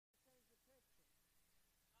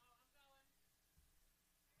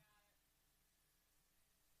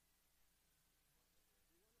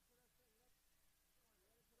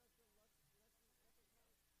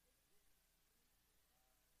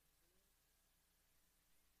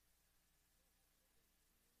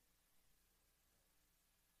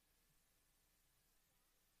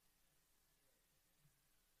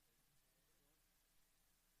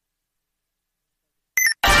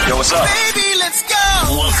Yo, what's up? Baby, let's go.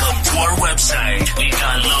 Welcome to our website. We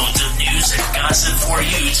got loads of news and gossip for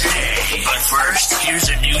you today. But first, here's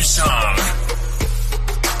a new song.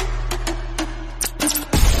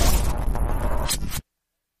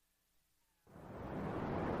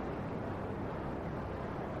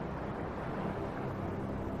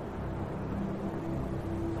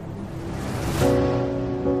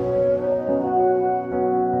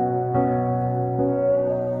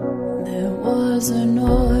 There was a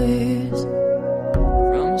noise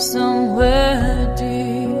from somewhere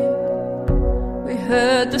deep. We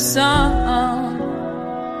heard the sound,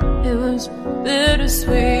 it was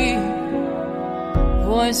bittersweet.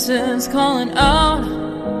 Voices calling out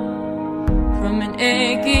from an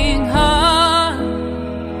aching heart,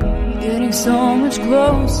 getting so much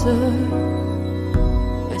closer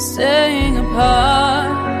by staying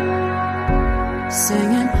apart,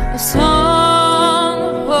 singing a song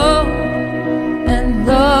of hope and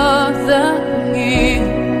love that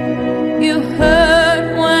you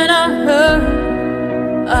heard when I heard.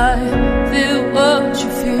 I feel what you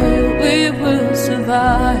feel. We will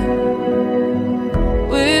survive.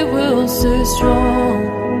 We will stay strong.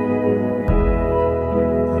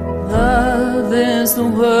 Love is the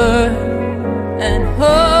word, and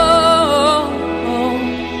hope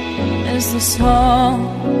is the song.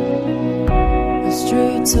 The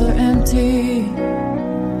streets are empty,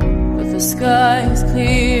 but the sky is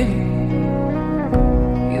clear.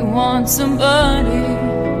 You want somebody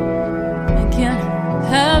and can't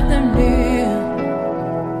have them near.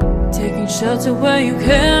 Taking shelter where you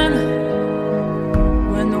can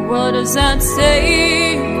when the world is at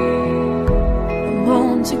stake.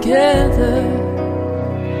 Alone together,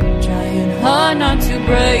 trying hard not to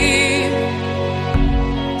break.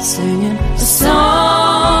 Singing a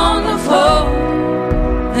song of hope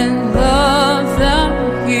and love that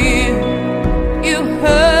will heal. You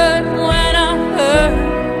heard when I heard.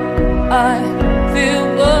 I feel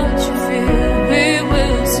what you feel. We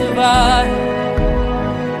will survive.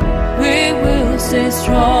 We will stay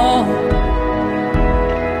strong.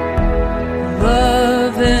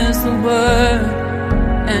 Love is the word,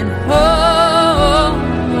 and hope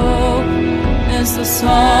is the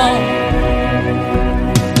song.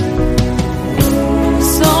 The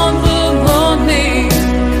song for the lonely,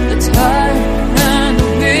 the tired and the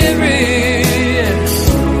weary.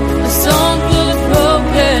 A song for the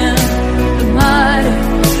broken, the mighty.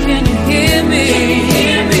 Can you hear me?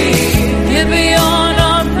 Give beyond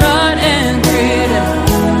our pride and greed.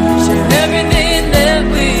 Share everything that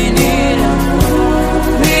we need.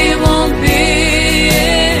 We won't be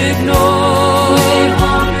ignored.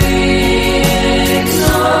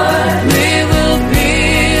 We will be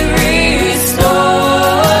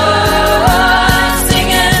restored.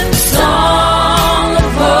 Singing the song of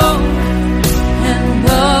hope and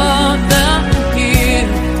love that will heal.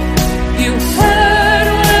 You heard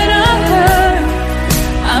when I heard.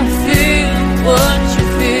 I feel what you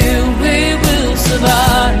feel. We will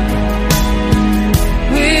survive.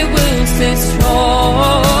 We will stay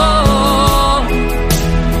strong.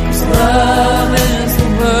 'Cause love is the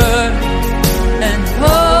word, and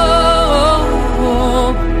hope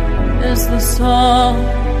is the song.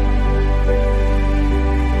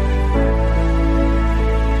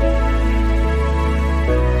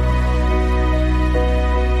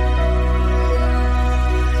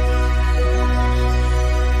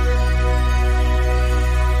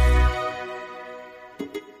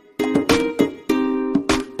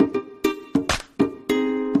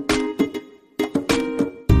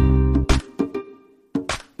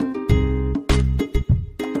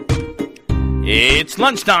 It's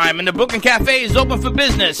lunchtime and the Brooklyn Cafe is open for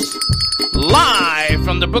business. Live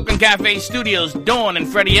from the Brooklyn Cafe studios, Dawn and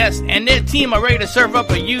Freddie S. and their team are ready to serve up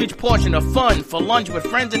a huge portion of fun for lunch with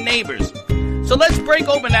friends and neighbors. So let's break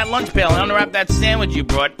open that lunch pail and unwrap that sandwich you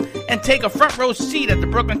brought and take a front row seat at the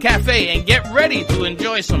Brooklyn Cafe and get ready to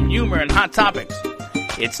enjoy some humor and hot topics.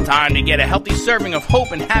 It's time to get a healthy serving of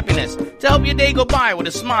hope and happiness to help your day go by with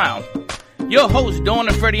a smile. Your hosts, Dawn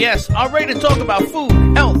and Freddie S., are ready to talk about food,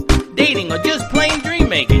 health, dating, or just plain dream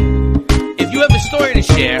making. If you have a story to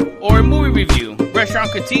share, or a movie review,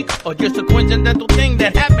 restaurant critique, or just a coincidental thing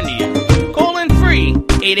that happened to you, call in free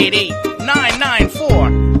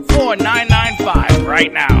 888-994-4995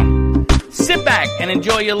 right now. Sit back and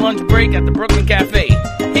enjoy your lunch break at the Brooklyn Cafe.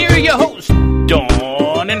 Here are your hosts,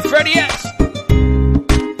 Dawn and Freddie S.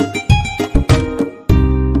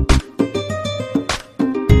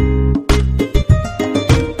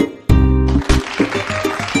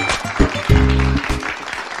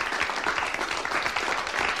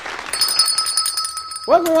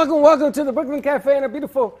 Welcome to the Brooklyn Cafe on a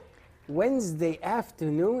beautiful Wednesday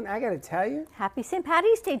afternoon. I gotta tell you, Happy St.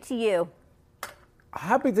 Patty's Day to you.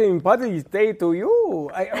 happy St. Patty's Day to you.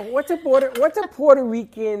 What's a Puerto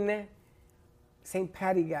Rican St.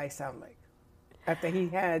 Patty guy sound like? After he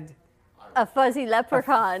had A fuzzy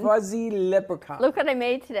leprechaun. fuzzy leprechaun. Look what I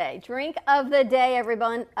made today. Drink of the day,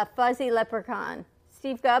 everyone. A fuzzy leprechaun.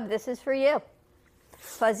 Steve Gubb, this is for you.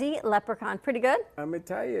 Fuzzy leprechaun. Pretty good? I'm gonna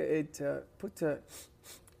tell you, it puts a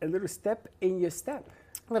little step in your step.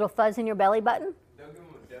 A little fuzz in your belly button? Don't give him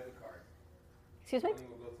a debit card. Excuse me? Money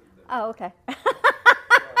will go to the debit. Oh, okay. I'm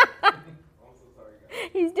so sorry, guys.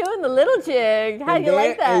 He's doing the little jig. How do you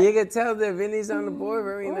like that? And you can tell that Vinny's on the board.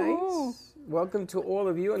 Very nice. Welcome to all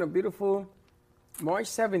of you on a beautiful March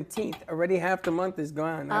 17th. Already half the month is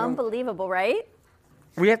gone. Unbelievable, right?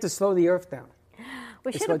 We have to slow the earth down.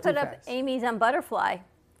 We It's should have going put too up fast. Amy's on Butterfly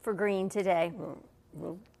for green today.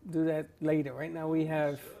 We'll do that later. Right now we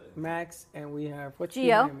have Max and we have, what's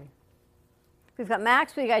Gio. behind me? We've got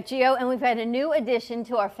Max, we've got Gio, and we've had a new addition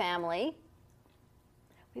to our family.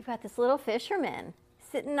 We've got this little fisherman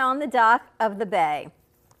sitting on the dock of the bay,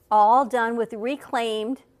 all done with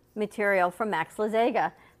reclaimed material from Max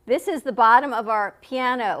Lazega. This is the bottom of our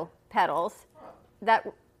piano pedals that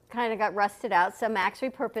kind of got rusted out, so Max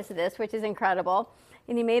repurposed this, which is incredible.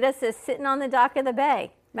 And he made us this sitting on the dock of the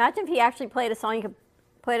bay. Imagine if he actually played a song, you could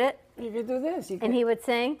put it, You could do this. and he would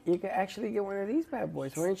sing. You could actually get one of these bad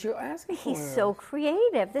boys. Weren't you asking for He's one of so those?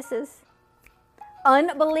 creative. This is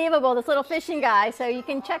unbelievable, this little fishing guy. So you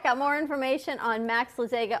can check out more information on Max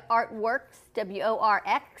Lazega Artworks,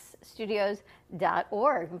 WORX,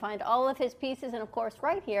 studios.org. You can find all of his pieces, and of course,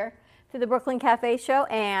 right here through the Brooklyn Cafe Show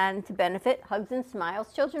and to benefit Hugs and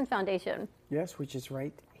Smiles Children's Foundation. Yes, which is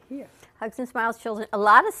right here. Hugs and Smiles Children. A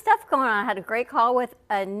lot of stuff going on. I had a great call with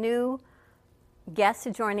a new guest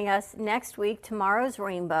joining us next week, Tomorrow's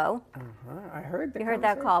Rainbow. I heard that. You heard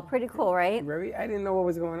that call. Pretty cool, right? I didn't know what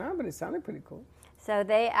was going on, but it sounded pretty cool. So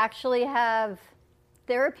they actually have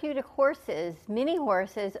therapeutic horses, mini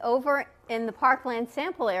horses, over in the Parkland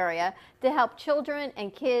sample area to help children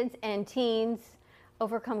and kids and teens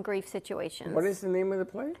overcome grief situations. What is the name of the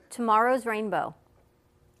play? Tomorrow's Rainbow.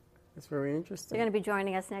 That's very interesting. They're going to be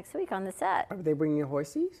joining us next week on the set. Are they bringing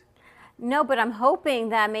horses? No, but I'm hoping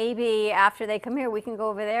that maybe after they come here, we can go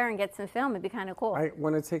over there and get some film. It'd be kind of cool. I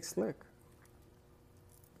want to take Slick.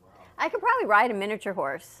 I could probably ride a miniature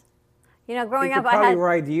horse. You know, He growing could up, probably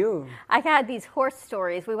ride you. I had these horse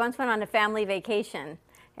stories. We once went on a family vacation,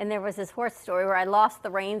 and there was this horse story where I lost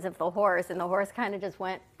the reins of the horse, and the horse kind of just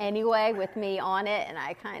went anyway with me on it, and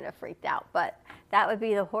I kind of freaked out. But that would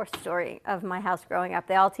be the horse story of my house growing up.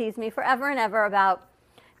 They all teased me forever and ever about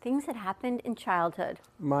things that happened in childhood.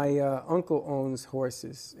 My uncle owns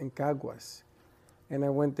horses in Caguas, and I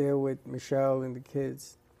went there with Michelle and the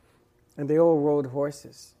kids, and they all rode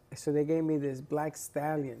horses. So they gave me this black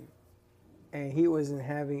stallion, and he wasn't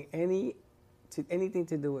having anything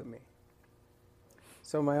to do with me.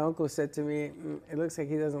 So my uncle said to me, it looks like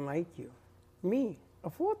he doesn't like you. Me,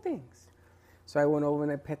 of all things. So I went over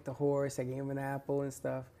and I pet the horse. I gave him an apple and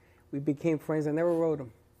stuff. We became friends. I never rode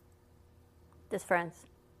him. Just friends.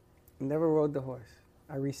 Never rode the horse.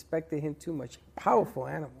 I respected him too much. Powerful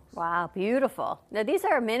animals. Wow, beautiful. Now, these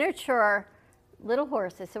are miniature little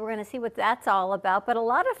horses, so we're going to see what that's all about. But a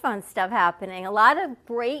lot of fun stuff happening. A lot of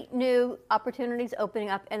great new opportunities opening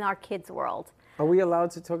up in our kids' world. Are we allowed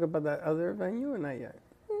to talk about that other venue or not yet?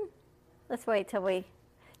 Let's wait till we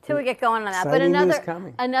get going on that. But Exciting news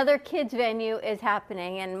coming. another kids venue is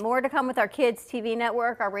happening, and more to come with our kids TV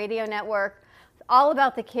network, our radio network. It's all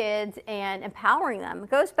about the kids and empowering them. It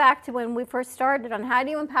goes back to when we first started on how do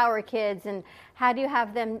you empower kids and how do you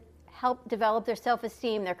have them help develop their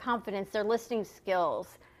self-esteem, their confidence, their listening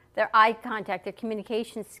skills, their eye contact, their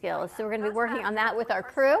communication skills. So we're going to be working on that with our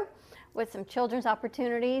crew, with some children's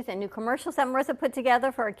opportunities and new commercials that Marissa put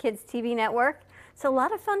together for our kids TV network. So a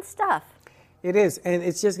lot of fun stuff. It is, and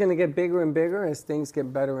it's just going to get bigger and bigger as things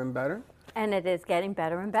get better and better. And it is getting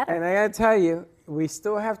better and better. And I got to tell you, we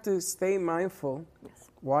still have to stay mindful. Yes.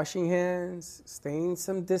 Washing hands, staying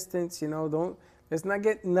some distance, let's not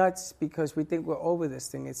get nuts because we think we're over this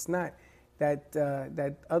thing. It's not.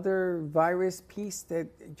 That other virus piece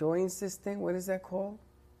that joins this thing, what is that called?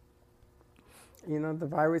 The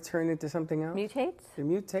virus turned into something else?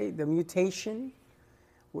 Mutates? The mutation.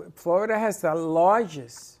 Florida has the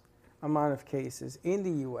largest amount of cases in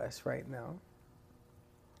the U.S. right now.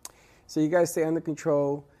 So you guys stay under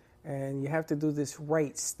control, and you have to do this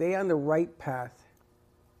right. Stay on the right path.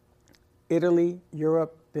 Italy,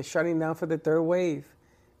 Europe, they're shutting down for the third wave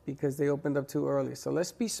because they opened up too early. So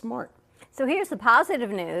let's be smart. So here's the positive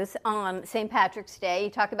news on St. Patrick's Day. You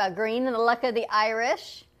talk about green and the luck of the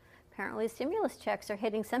Irish. Apparently, stimulus checks are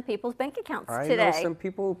hitting some people's bank accounts I today. know some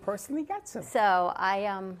people who personally got some. So I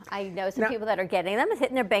know some Now- people that are getting them. It's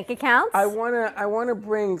hitting their bank accounts. I wanna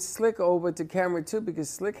bring Slick over to camera too, because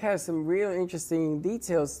Slick has some real interesting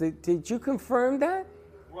details. Did you confirm that?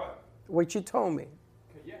 What you told me?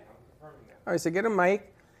 Yeah, I'm confirming that. All right, so get a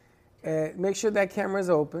mic. Make sure that camera's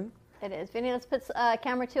open. It is. Vinny, let's put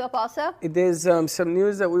camera 2 up also. There's some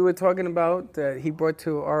news that we were talking about that he brought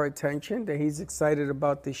to our attention that he's excited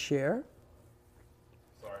about to share.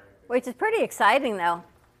 Which is pretty exciting, though.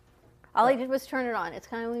 All I did was turn it on. It's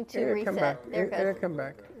going to It'll reset. come back. There it It'll goes. come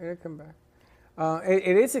back. It'll come back.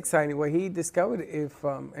 It is exciting what he discovered.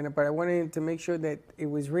 But I wanted to make sure that it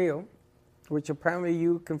was real, which apparently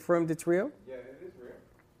you confirmed it's real. Yeah, it is real.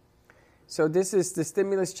 So this is the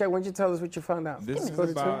stimulus check. Why don't you tell us what you found out? This is Go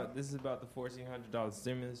to about the $1,400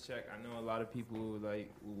 stimulus check. I know a lot of people were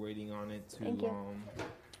waiting on it Thank you.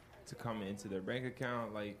 to come into their bank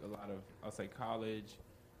account. Like a lot of, I'll say, college,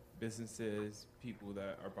 businesses, people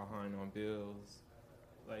that are behind on bills.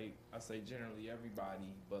 Like I say, generally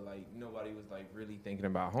everybody, but like nobody was like really thinking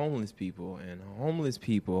about homeless people. And homeless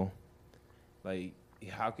people, like,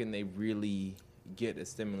 how can they really get a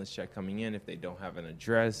stimulus check coming in if they don't have an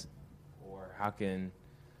address? Or how can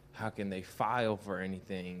they file for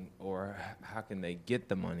anything, or how can they get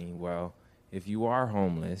the money? Well, if you are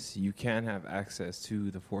homeless, you can have access to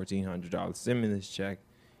the $1,400 stimulus check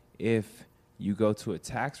if you go to a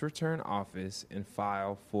tax return office and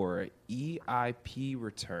file for an EIP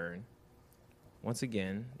return. Once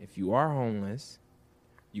again, if you are homeless,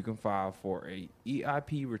 you can file for a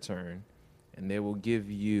EIP return, and they will give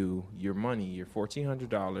you your money, your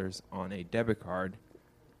 $1,400 on a debit card.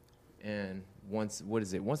 And once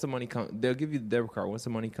the money comes, they'll give you the debit card. Once the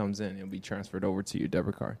money comes in, it'll be transferred over to your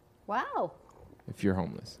debit card Wow. if you're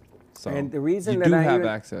homeless. So And the reason you that do I have even-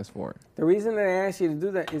 access for it. The reason that I asked you to do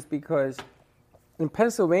that is because in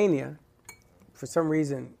Pennsylvania, for some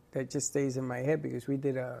reason, that just stays in my head because we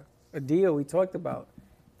did a deal we talked about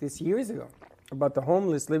this years ago about the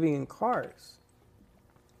homeless living in cars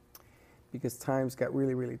because times got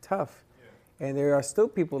really, really tough. And there are still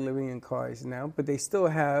people living in cars now, but they still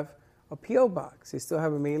have a P.O. box. They still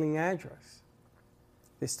have a mailing address.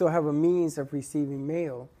 They still have a means of receiving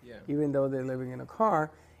mail, even though they're living in a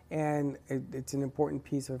car. And it's an important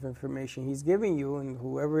piece of information he's giving you. And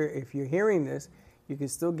whoever, if you're hearing this, you can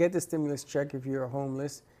still get the stimulus check if you're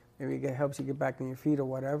homeless. Maybe it helps you get back on your feet or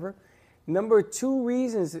whatever. Number 2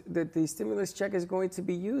 reasons that the stimulus check is going to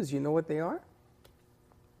be used, you know what they are?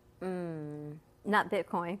 Not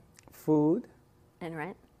Bitcoin Food and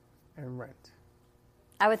rent. and rent.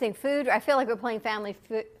 I would think food. I feel like we're playing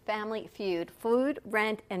Family Feud. Food,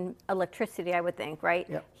 rent, and electricity. I would think, right?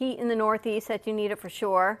 Yep. Heat in the Northeast that you need it for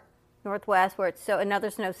sure. Northwest, where it's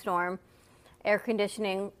another snowstorm. Air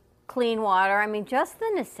conditioning, clean water. I mean, just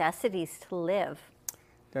the necessities to live.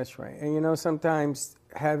 That's right. And you know, sometimes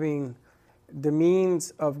having the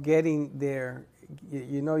means of getting there,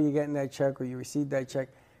 you know you're getting that check or you receive that check,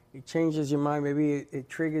 it changes your mind. Maybe it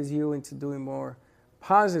triggers you into doing more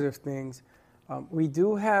positive things. We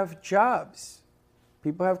do have jobs.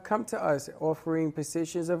 People have come to us offering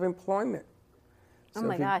positions of employment. Oh So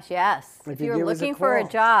my if you- gosh, yes. if If you you're give us a looking for a call.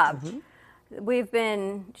 job, we've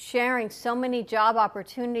been sharing so many job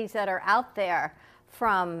opportunities that are out there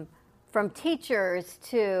from teachers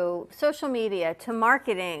to social media to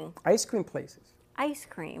marketing, Ice cream places. ice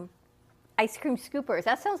cream scoopers.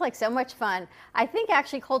 That sounds like so much fun. I think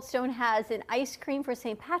actually Cold Stone has an ice cream for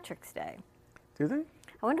St. Patrick's Day. Do they?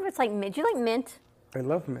 I wonder if it's like mint. Do you like mint? I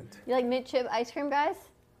love mint. You like mint chip ice cream, guys?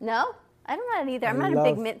 No? I don't know that either. I'm not a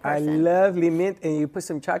big mint person. I love mint, and you put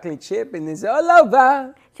some chocolate chip, and it's all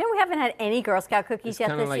over. Do you know we haven't had any Girl Scout cookies It's yet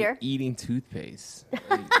kind of this like year? eating toothpaste.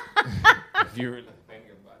 Like, if you really think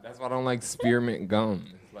about it. That's why I don't like spearmint gum.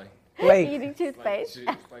 It's like Blake, Eating toothpaste. it's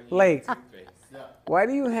like Blake, eating toothpaste. why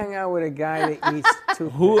do you hang out with a guy that eats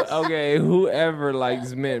toothpaste? Whoever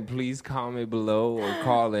likes mint, please comment below or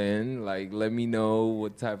call in. Like, let me know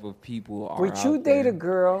what type of people are Would you out date a there.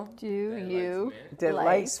 girl Do you that like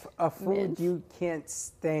likes a food mint? you can't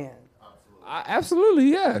stand?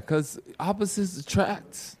 Absolutely, yeah, because opposites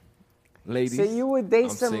attract. Ladies. So you would date I'm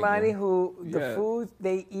somebody single. who the Yeah. food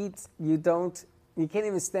they eat you can't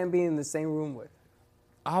even stand being in the same room with.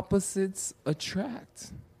 Opposites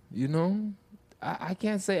attract. You know, I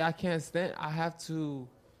can't say I can't stand. I have to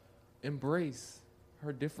embrace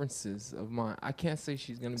her differences of mine. I can't say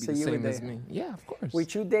she's gonna be So the you would same as date her? me. Yeah, of course.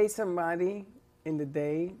 Would you date somebody in the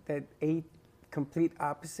day that ate complete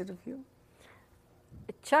opposite of you?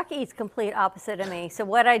 Chuck eats complete opposite of me. So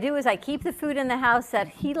what I do is I keep the food in the house that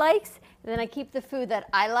he likes, and then I keep the food that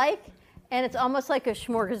I like, And it's almost like a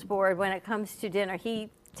smorgasbord when it comes to dinner. He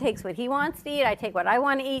takes what he wants to eat. I take what I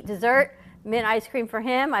want to eat. Dessert, mint ice cream for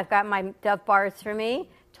him. I've got my Dove bars for me.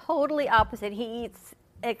 Totally opposite. He eats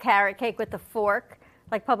a carrot cake with a fork,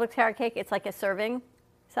 like Publix carrot cake. It's like a serving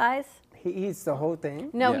size. He eats the whole thing.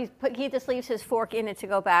 No, Yeah. he just leaves his fork in it to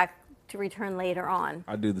go back to return later on.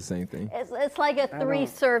 I do the same thing. It's like a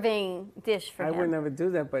 3-serving dish for I him. would never do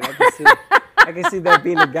that, but I can see that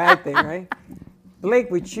being a guy thing, right?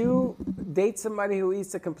 Blake, would you date somebody who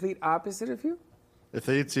eats the complete opposite of you? If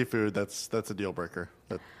they eat seafood, that's a deal breaker.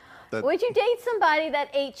 That Would you date somebody that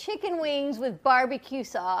ate chicken wings with barbecue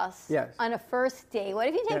sauce Yes. on a first date? What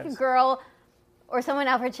if you take Yes. a girl or someone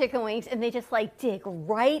out for chicken wings and they just like dig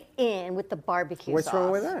right in with the barbecue What's sauce?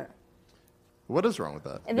 wrong with that? What is wrong with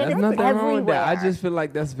that? And then There's it's nothing everywhere. wrong with that. I just feel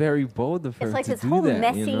like that's very bold of her It's like to this do whole that.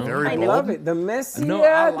 messy You know? Very kind I bold. of. love it. The messier, No,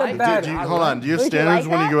 I like the it. better. Hold on. Do you have Would you standards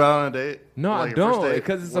like when that? you go out on a date? No, I Like your first don't, date?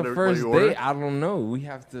 because it's What a do first you order? date. I don't know. We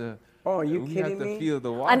have to. Oh, are you we kidding have to me? feel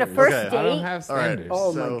the water. On a first Okay. I don't date? have All right. standards.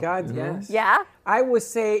 Oh So- my God, yes. Yeah. I would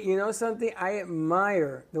say, you know something? I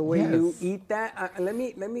admire the way you Yes. eat that. Let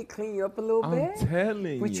me clean you up a little I'm bit.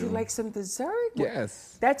 telling Would you. you like some dessert?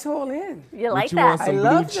 Yes. That's all in. You Would like you that? want some I blue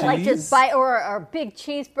love cheese? that. Like just bite or a big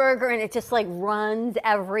cheeseburger and it just like runs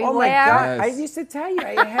everywhere. Oh my God. Yes. I used to tell you, I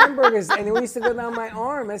ate hamburgers and it used to go down my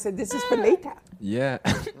arm. I said, this is for later. Yeah.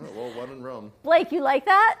 Oh, well, one in Rome. Blake, you like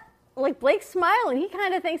that? Like Blake's smiling. He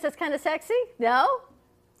kind of thinks that's kind of sexy. No?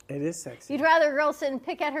 It is sexy. You'd rather a girl sit and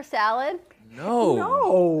pick at her salad? No.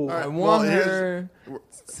 No. I Well, want here's- her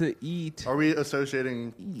to eat. Are we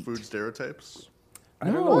associating food stereotypes? I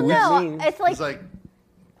don't know Well, what that no. means. It's like It's like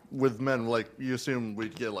with men, like you assume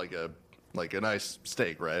we'd get like a nice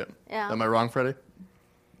steak, right? Yeah. Am I wrong, Freddie?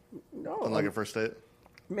 No. On like a first date?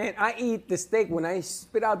 Man, I eat the steak. When I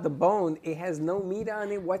spit out the bone, it has no meat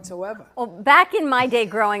on it whatsoever. well, back in my day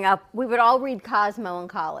growing up, we would all read Cosmo in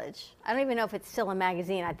college. I don't even know if it's still a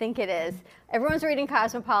magazine. I think it is. Everyone's reading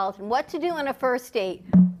Cosmopolitan. What to do on a first date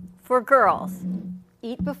for girls.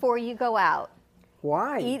 Eat before you go out.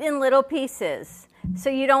 Why? Eat in little pieces so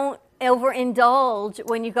you don't overindulge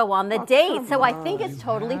when you go on the date. So I think it's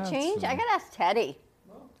totally have changed. to. I got to ask Teddy.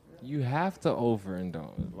 You have to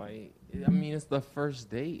overindulge. Like, I mean, it's the first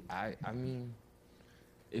date. I mean,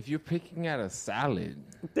 if you're picking at a salad,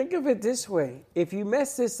 Think of it this way. If you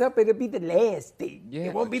mess this up, it'll be the last date. Yeah,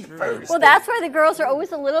 it won't be the true. first. Well, that's why the girls are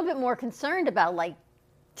always a little bit more concerned about like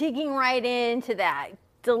digging right into that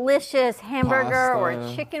delicious hamburger or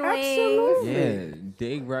Pasta. chicken wings. Absolutely. yeah,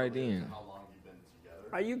 dig right in.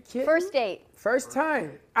 Are you kidding? First date. First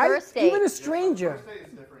time. First date. Even a stranger. First date is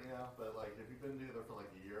different, yeah, but like if you've been together for like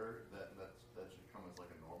a year, that should come as like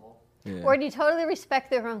a normal. Yeah. Or do you totally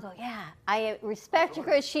respect the girl and go, yeah, I respect her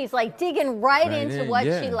because she's like digging right into in, what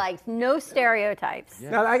yeah. she likes. No stereotypes.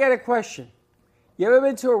 Now, I got a question. You ever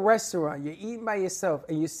been to a restaurant, you're eating by yourself,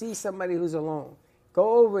 and you see somebody who's alone?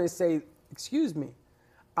 Go over and say, excuse me,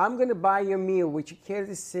 I'm going to buy your meal. Would you care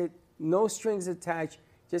to sit? No strings attached,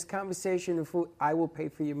 just conversation and food. I will pay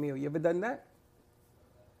for your meal. You ever done that?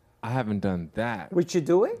 I haven't done that, Would you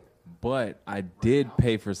do it? but I did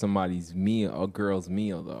pay for somebody's meal, a girl's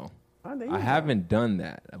meal, though. Oh, there you I go. haven't done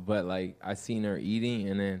that, but like I seen her eating,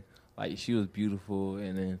 and then like she was beautiful,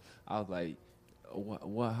 and then I was like,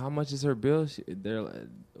 "What? How much is her bill?" They're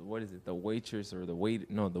what is it? The waitress or the waiter?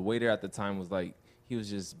 No, the waiter at the time was like, he was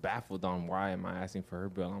just baffled on why am I asking for her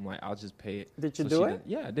bill. I'm like, I'll just pay it. Did you So do she it?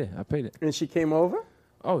 Yeah, I did. I paid it. And she came over?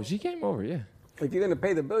 Oh, she came over. Yeah. If you're going to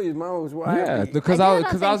pay the bill, your mom was Yeah, happy. because I I did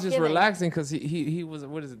was it on just Thanksgiving. relaxing because he was,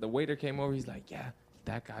 what is it? The waiter came over. He's like, yeah,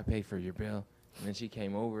 that guy paid for your bill. And then she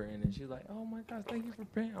came over and then she's like, oh my gosh, thank you for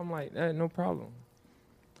paying. I'm like, no problem.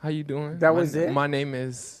 How you doing? That was it? My name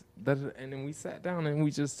is, and then we sat down and we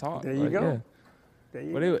just talked. There you like, go. yeah. There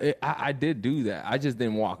you But I did do that. I just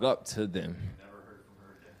didn't walk up to them.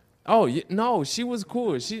 Oh yeah, no, she was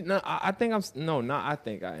cool. I think not I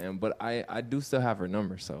think I am, but I do still have her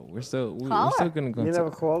number, so we're still Call her. gonna go. You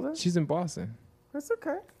never called her? She's in Boston. That's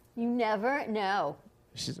okay. You never know.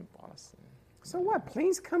 She's in Boston. So what?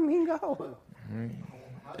 Planes come and go.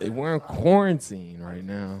 We're in quarantine right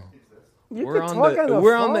now. You We're could on talk on the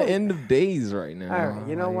we're phone. on the end of days right now. All right,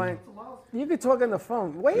 you know what? You could talk on the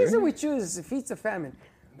phone. What is it with you? Is it feats of famine?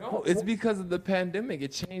 No, it's because of the pandemic.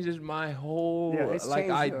 It changes my whole Yeah, it's changed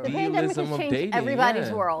your- The pandemic idealism has of changed dating. everybody's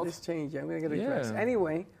yeah. world. This change. I'm gonna get a dress. Yeah.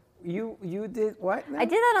 Anyway, you did what? Now? I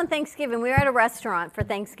did that on Thanksgiving. We were at a restaurant for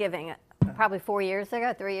Thanksgiving probably 3 years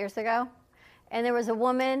ago. And there was a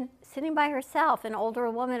woman sitting by herself, an older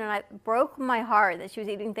woman, and it broke my heart that she was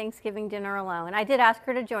eating Thanksgiving dinner alone. And I did ask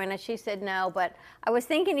her to join us. She said no, but I was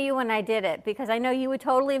thinking of you when I did it because I know you would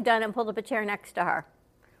totally have done it and pulled up a chair next to her.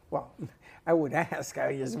 Well, I would ask.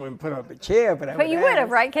 I just wouldn't put up a chair, but I But would you would have,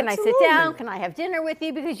 ask. right? Can I sit Absolutely. down? Can I have dinner with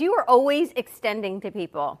you? Because you are always extending to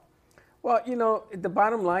people. Well, you know, the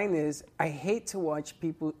bottom line is I hate to watch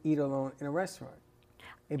people eat alone in a restaurant.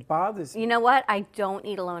 It bothers me. You know what? I don't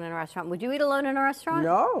eat alone in a restaurant. Would you eat alone in a restaurant?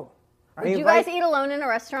 No. I Would you invite- guys eat alone in a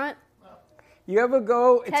restaurant? You ever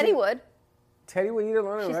go? Teddy would. Teddy would eat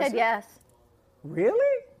alone in a She restaurant? said yes.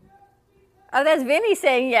 Really? Oh, that's Vinny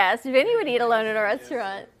saying yes. Vinny would eat alone in a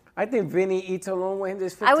restaurant. I think Vinny eats alone when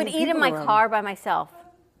there's 15 I would eat in people my around. car by myself.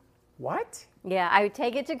 What? Yeah, I would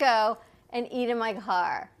take it to go and eat in my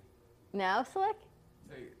car. No, Slick?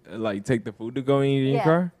 Like take the food to go and eat in Yeah. your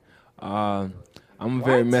car. I'm a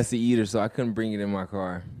very What? messy eater, so I couldn't bring it in my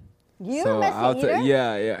car. You so a messy eater?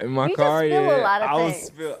 Yeah, in my You just car, spill a yeah. lot of I was things.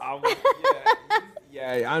 spill.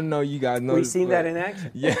 Yeah, I know you guys know. We've this, seen that but- in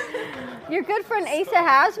action. Yeah. Your good friend Asa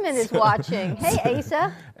Hasman is watching. Hey,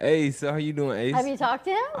 Asa. Ace, so how you doing, Ace? Have you talked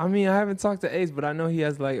to him? I mean, I haven't talked to Ace, but I know he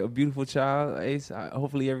has like a beautiful child. Ace,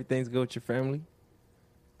 hopefully everything's good with your family.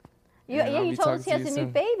 Yeah, I'll you be told us he talking has to a you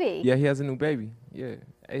new soon. baby. Yeah, he has a new baby. Yeah,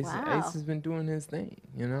 Ace, Wow. Ace has been doing his thing.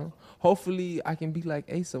 You know, hopefully I can be like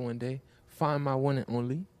Asa one day, find my one and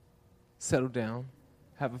only, settle down,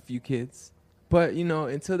 have a few kids. But you know,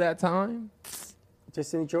 until that time,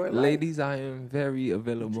 Just enjoy life. ladies, I am very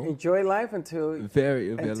available. Enjoy life until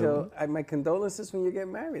Very available. my condolences when you get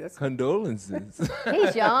married. That's Condolences.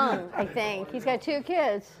 He's young, I think. He's got 2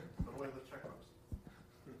 kids.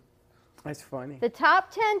 that's funny. The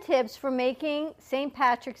top 10 tips for making St.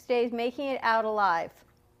 Patrick's Day, making it out alive.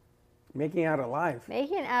 Making out alive.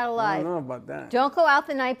 Making it out I alive. don't know about that. Don't go out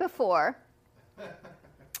the night before.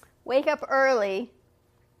 Wake up early.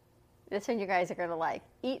 This one you guys are going to like.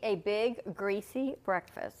 Eat a big, greasy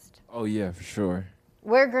breakfast. Oh yeah, for sure.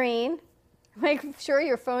 Wear green. Make sure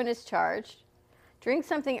your phone is charged. Drink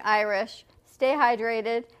something Irish. Stay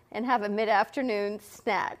hydrated. And have a mid-afternoon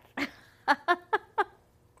snack.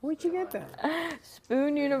 Where'd you get that?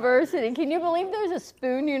 Spoon University. Can you believe there's a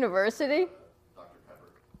Spoon University?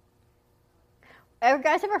 Have you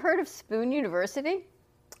guys ever heard of Spoon University?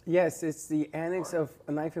 Yes, it's the annex of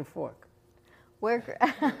a knife and fork. Well,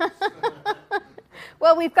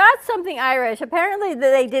 we've got something Irish. Apparently,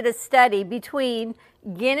 they did a study between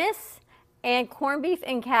Guinness and corned beef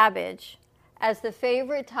and cabbage as the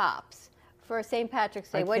favorite tops for St.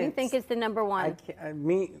 Patrick's Day. I What do you can't think is the number one?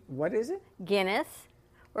 What is it? Guinness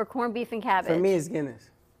or corned beef and cabbage? For me, it's Guinness.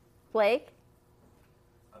 Blake?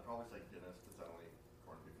 I'd probably say Guinness because I only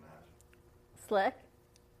corned beef and hash. Slick?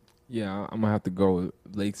 Yeah, I'm gonna have to go with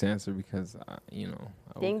Blake's answer because you know.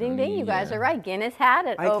 Ding, ding, ding. You guys are right. Guinness had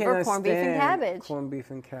it I over cannot corned beef and stand cabbage. Corned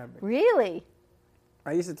beef and cabbage. Really?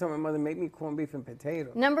 I used to tell my mother, make me corned beef and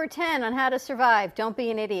potato. Number 10 on how to survive. Don't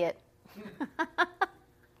be an idiot.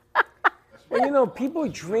 Well, you know, people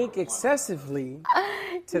drink excessively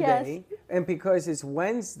today, and because it's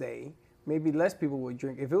Wednesday, maybe less people would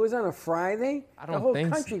drink. If it was on a Friday, I the don't whole think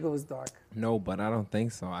so. country goes dark. No, but I don't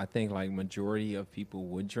think so. I think like majority of people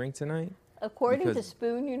would drink tonight, According to Because-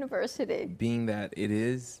 Spoon University. being that it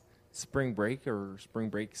is spring break or spring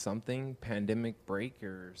break something, pandemic break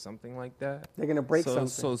or something like that. They're gonna break so,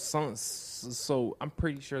 something. So I'm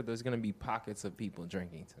pretty sure there's gonna be pockets of people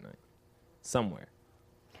drinking tonight, somewhere.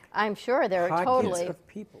 I'm sure there are Pockets totally. of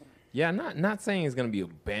people. Yeah, not saying it's gonna be a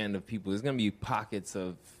band of people. It's gonna be pockets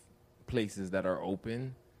of places that are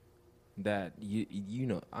open. That you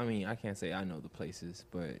know, I mean, I can't say I know the places,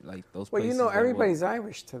 but like those. Well, places you know, that will- everybody's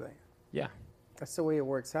Irish today. Yeah. That's the way it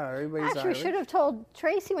works out. Everybody's Actually, we Irish. should have told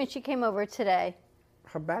Tracy when she came over today.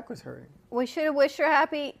 Her back was hurting. We should have wished her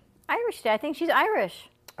happy Irish Day. I think she's Irish.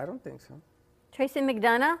 I don't think so. Tracy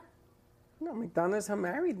McDonough? No, McDonald's her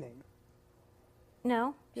married name.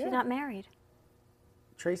 No, Yeah. she's not married.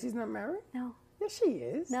 Tracy's not married? No, Yes, she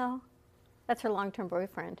is. no. That's her long-term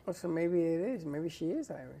boyfriend. Oh, so maybe it is. Maybe she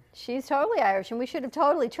is Irish. She's totally Irish, and we should have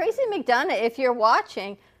totally. Tracy McDonough, if you're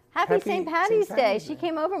watching, happy Happy St. St. Patty's Day. Patty's She Day.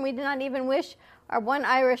 came over, and we did not even wish our one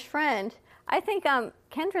Irish friend. I think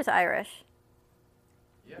Kendra's Irish.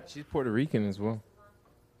 Yeah, she's Puerto Rican as well.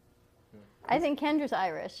 I think Kendra's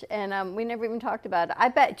Irish, and we never even talked about it. I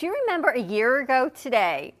bet. Do you remember a year ago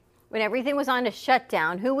today when everything was on a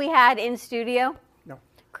shutdown? Who we had in studio? No.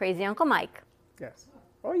 Crazy Uncle Mike, Yes.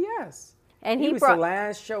 Oh, yes. and He he was brought. the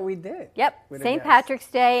last show we did. Yep, with a St. guest. Patrick's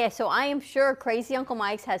Day. So I am sure Crazy Uncle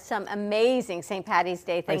Mike's has some amazing St. Patty's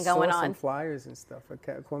Day I thing saw going some on. fliers and stuff,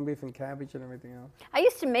 corned beef and cabbage and everything else. I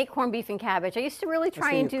used to make corned beef and cabbage. I used to really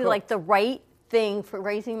try when and you do like cooked. the right thing for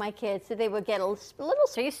raising my kids so they would get a little.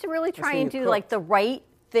 So I used to really try when and you do like cooked. the right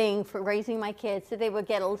thing for raising my kids so they would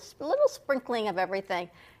get a little sprinkling of everything.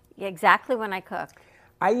 Yeah, exactly when I cook.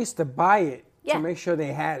 I used to buy it Yeah. to make sure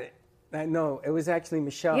they had it. No, it was actually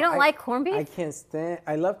Michelle. You don't like corned beef? I can't stand.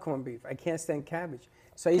 I love corned beef. I can't stand cabbage.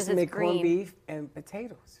 So I used 'Cause to it's make corned green. beef and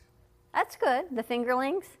potatoes. That's good. The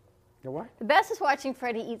fingerlings. You what? The best is watching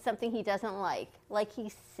Freddie eat something he doesn't like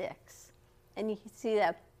he's 6. And you can see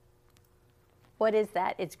that. What is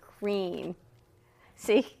that? It's green.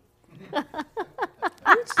 See?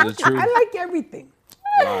 It's the truth. I like everything.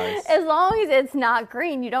 Lies. As long as it's not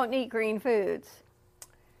green, you don't eat green foods.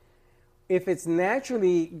 If it's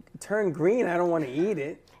naturally turned green, I don't want to eat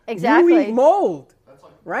it. Exactly. You eat mold,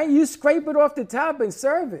 right? You scrape it off the top and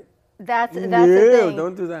serve it. That's the Ew, thing.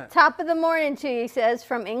 don't do that. Top of the morning to you, says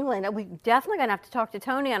from England. We definitely gonna have to talk to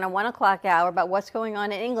Tony on a 1 o'clock hour about what's going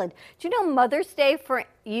on in England. Do you know Mother's Day for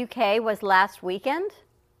UK was last weekend?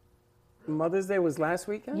 Mother's Day was last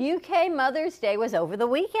weekend? UK Mother's Day was over the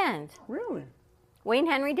weekend. Really? Wayne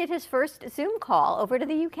Henry did his first Zoom call over to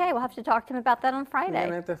the UK. We'll have to talk to him about that on We're going to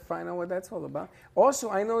Friday. have to find out what that's all about. Also,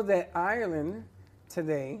 I know that Ireland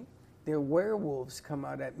today, their werewolves come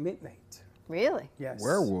out at midnight. Really? Yes.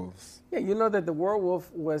 Werewolves. Yeah, you know that the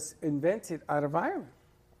werewolf was invented out of Ireland.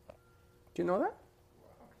 Do you know that?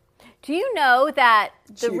 Do you know that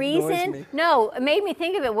She the ignores reason? me. No, it made me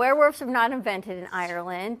think of it. Werewolves were not invented in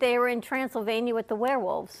Ireland. They were in Transylvania with the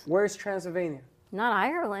werewolves, Where's Transylvania? not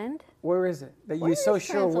Ireland. Where is it? That Where you're so is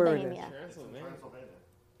sure where it is. Transylvania?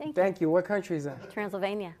 Thank you. Thank you. What country is that?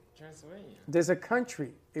 Transylvania. Transylvania. There's a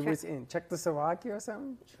country it was in. Czechoslovakia or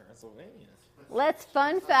something? Transylvania. Let's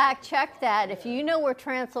fun fact check that. If you know where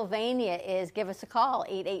Transylvania is, give us a call,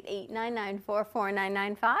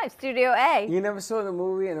 888-994-4995, Studio A. You never saw the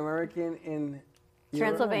movie An American in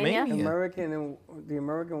Europe? Transylvania. Romania. American and the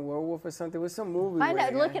American Werewolf or something. It was some movie. Find where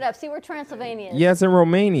out, they look had- it up, see where Transylvania is. Yeah, it's in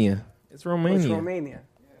Romania. It's Oh, Romania. it's Romania.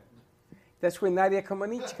 That's where Nadia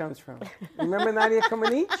Comaneci comes from. Remember Nadia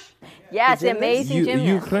Comaneci? Yes, The gymnast? amazing gymnast.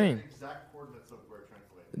 Ukraine. Exact coordinates of where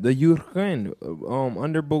Transylvania. The Ukraine,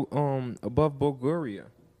 above Bulgaria.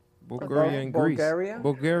 Bulgaria and Greece. Bulgaria?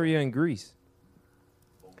 Bulgaria and Greece.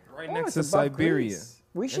 Right Oh, next it's to above Siberia. Greece.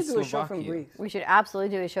 We should and do a show from Slovakia. Greece. We should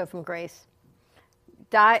absolutely do a show from Grace.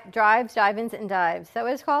 Drives, dive-ins, and dives. Is that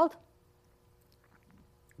what it's called?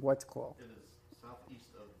 What's called? It is southeast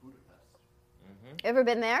of Budapest. Ever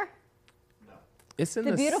been there? It's in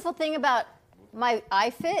The the beautiful thing about my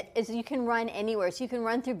iFit is you can run anywhere. So you can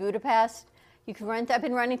run through Budapest. You can run. I've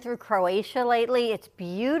been running through Croatia lately. It's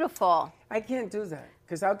beautiful. I can't do that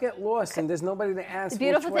because I'll get lost and there's nobody to ask. The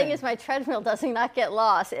beautiful which thing way. is my treadmill does not get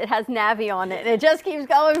lost. It has Navi on it, and it just keeps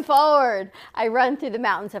going forward. I run through the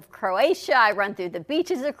mountains of Croatia. I run through the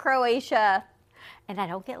beaches of Croatia, and I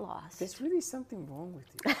don't get lost. There's really something wrong with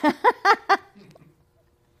you.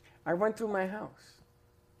 I run through my house.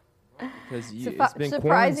 because it's been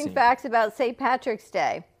Surprising quarantined. facts about St. Patrick's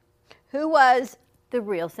Day. Who was the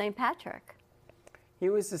real St. Patrick? He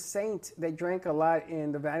was a saint that drank a lot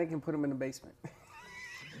and the Vatican put him in the basement.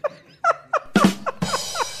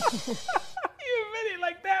 You really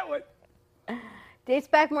like that one. Dates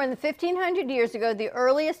back more than 1,500 years ago. The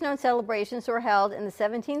earliest known celebrations were held in the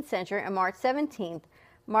 17th century on March 17th,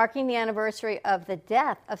 marking the anniversary of the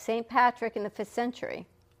death of St. Patrick in the 5th century.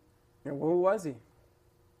 And who was he?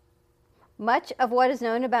 Much of what is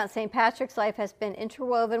known about St. Patrick's life has been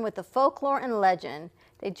interwoven with the folklore and legend.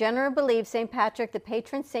 They generally believe St. Patrick, the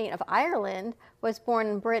patron saint of Ireland, was born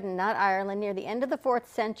in Britain, not Ireland. Near the end of the 4th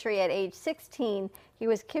century, at age 16, he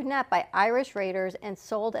was kidnapped by Irish raiders and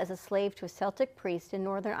sold as a slave to a Celtic priest in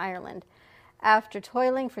Northern Ireland. After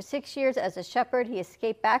toiling for 6 years as a shepherd, he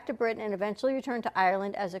escaped back to Britain and eventually returned to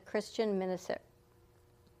Ireland as a Christian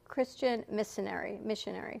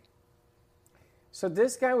missionary. So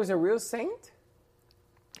this guy was a real saint?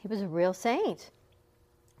 He was a real saint.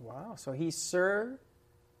 Wow. So he served.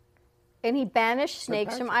 And he banished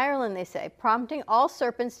snakes from Patrick. Ireland, they say, prompting all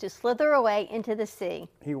serpents to slither away into the sea.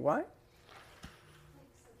 He what?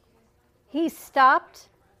 He stopped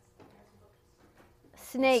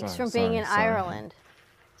snakes from being Sorry, in sorry. Ireland.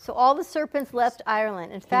 So all the serpents left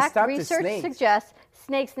Ireland. In fact, stopped the research snakes. suggests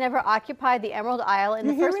snakes never occupied the Emerald Isle in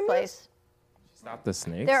You the first hearing place. this? Stop the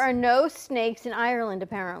snakes. There are no snakes in Ireland,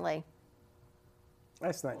 apparently.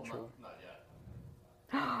 That's not true.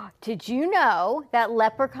 Did you know that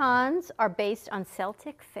leprechauns are based on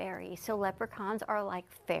Celtic fairies? So leprechauns are like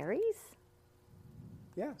fairies?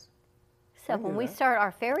 Yes. So I knew when we that. start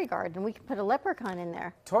our fairy garden, we can put a leprechaun in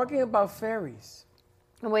there. Talking about fairies.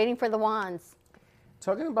 I'm waiting for the wands.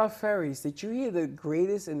 Talking about fairies, did you hear the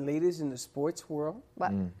greatest and latest in the sports world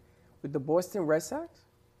What? with the Boston Red Sox?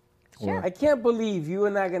 Sure. I can't believe you are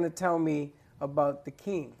not going to tell me about the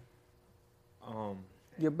King,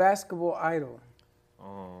 your basketball idol.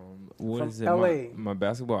 What From is it? LA. My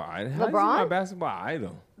basketball idol. How is he LeBron? my basketball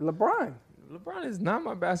idol? LeBron. LeBron is not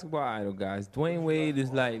my basketball idol, guys. Dwayne Wade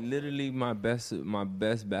is like literally my best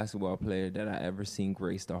basketball player that I ever seen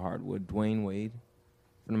grace the hardwood. Dwayne Wade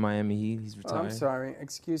from the Miami Heat. He's Oh, retired. I'm sorry.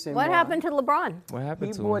 Excuse me. What happened to LeBron? What He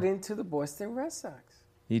happened to bought him? into the Boston Red Sox.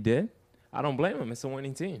 He did? I don't blame him. It's a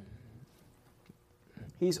winning team.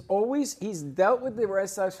 He's dealt with the Red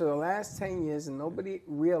Sox for the last 10 years, and nobody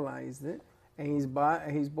realized it. And he's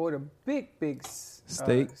bought a big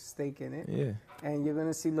stake in it. Yeah. And you're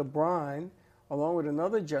gonna see LeBron, along with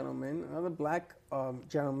another black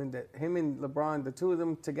gentleman, that him and LeBron, the two of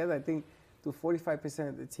them together, I think, do 45%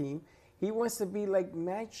 of the team. He wants to be like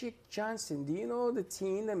Magic Johnson. Do you know the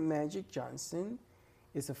team that Magic Johnson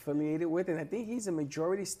is affiliated with? And I think he's a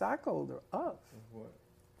majority stockholder of What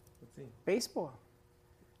team? baseball.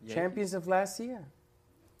 Yankees? Champions of last year.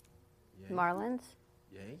 Marlins?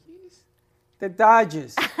 Yankees? The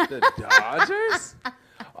Dodgers. The Dodgers?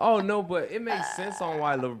 Oh, no, but it makes sense on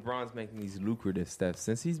why LeBron's making these lucrative steps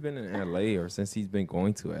since he's been in L.A. or since he's been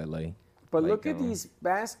going to L.A. But Like, look at these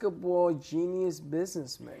basketball genius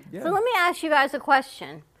businessmen. Yeah. So let me ask you guys a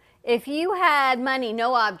question. If you had money,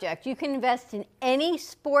 no object, you can invest in any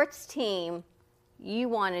sports team you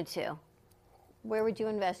wanted to, where would you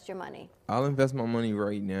invest your money? I'll invest my money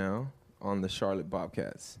right now on the Charlotte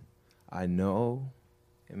Bobcats. I know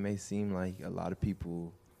it may seem like a lot of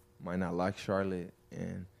people might not like Charlotte,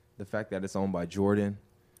 and the fact that it's owned by Jordan,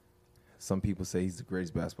 some people say he's the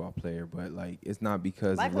greatest basketball player, but like it's not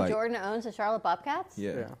because Michael of like Jordan owns the Charlotte Bobcats?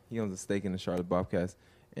 yeah, he owns a stake in the Charlotte Bobcats.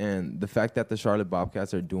 And the fact that the Charlotte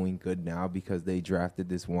Bobcats are doing good now because they drafted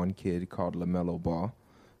this one kid called LaMelo Ball.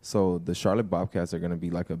 So the Charlotte Bobcats are going to be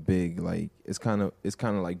like a big, like, it's kind of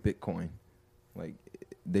like Bitcoin. Like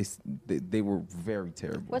they were very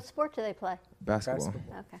terrible. What sport do they play? Basketball.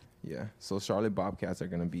 Okay. Yeah. So Charlotte Bobcats are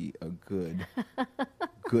going to be a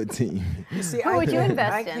good team. You see, Who would you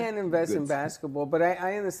invest I in? can't invest in Good. basketball, but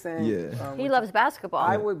I understand. Yeah. He loves basketball.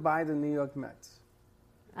 I would buy the New York Mets.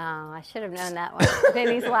 Oh, I should have known that one.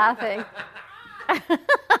 Vinny's laughing.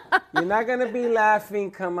 You're not going to be laughing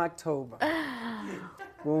come October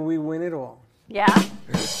when we win it all. Yeah?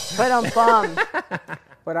 But I'm bummed.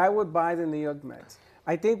 But I would buy the New York Mets.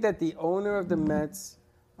 I think that the owner of the Mets,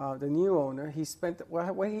 the new owner, he spent,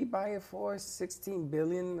 what did he buy it for? $16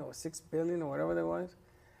 billion or $6 billion or whatever that was.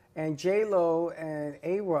 And J-Lo and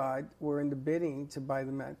A-Rod were in the bidding to buy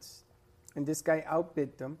the Mets. And this guy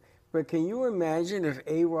outbid them. But can you imagine if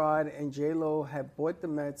A-Rod and J-Lo had bought the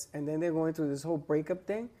Mets and then they're going through this whole breakup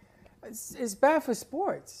thing? It's bad for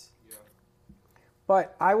sports. Yeah.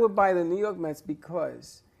 But I would buy the New York Mets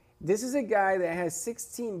because this is a guy that has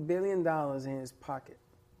 $16 billion in his pocket.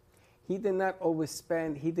 He did not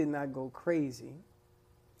overspend. He did not go crazy.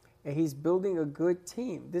 And he's building a good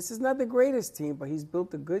team. This is not the greatest team, but he's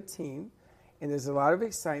built a good team. And there's a lot of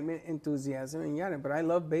excitement, enthusiasm, and yada. But I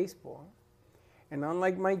love baseball. And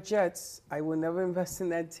unlike my Jets, I will never invest in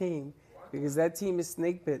that team because that team is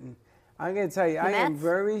snake bitten. I'm going to tell you, I am Mets?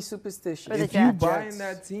 very superstitious. Or the If you Jets. buy in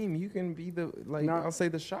that team, you can be the, like, No. I'll say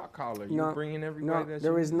the shot caller. You're bringing everybody that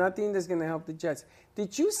there you is need. nothing that's going to help the Jets.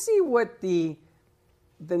 Did you see what the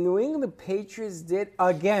New England Patriots did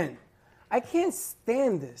again? I can't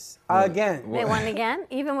stand this. Again. They won again,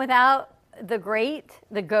 even without the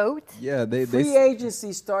GOAT. Yeah, Free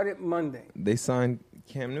agency started Monday. they signed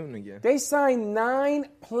Cam Newton again. They signed 9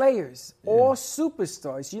 players, all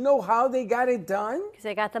superstars. You know how they got it done? Because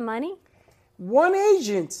they got the money. One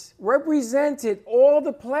agent represented all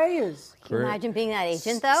the players. Can you imagine being that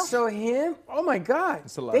agent, though? So him, oh my God,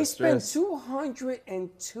 It's a lot they of spent stress.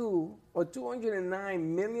 $202 or $209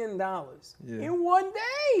 million in one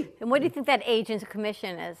day. And what do you think that agent's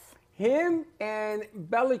commission is? Him and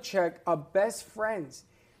Belichick are best friends.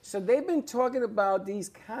 So they've been talking about these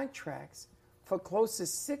contracts for close to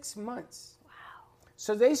 6 months. Wow.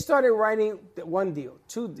 So they started writing 1 deal,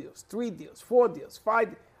 2 deals, 3 deals, 4 deals,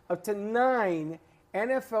 5, up to 9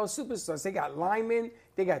 NFL superstars. They got linemen,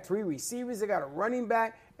 they got 3 receivers, they got a running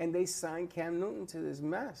back, and they signed Cam Newton to this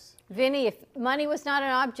mess. Vinny, if money was not an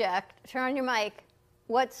object, turn on your mic.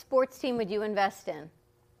 What sports team would you invest in?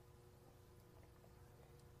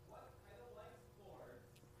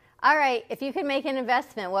 All right, if you could make an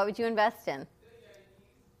investment, what would you invest in?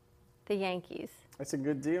 The Yankees. That's a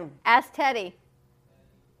good deal. Ask Teddy.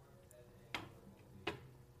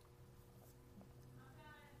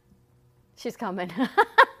 She's coming.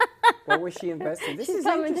 What was she investing? This She's is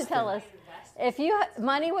coming to interesting. tell us. If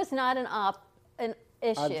money was not an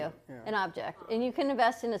issue, Object, yeah. an object, and you can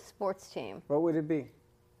invest in a sports team, What would it be?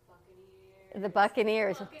 the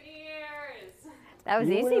Buccaneers. That was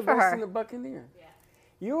You would easy for invest her. in the Buccaneer.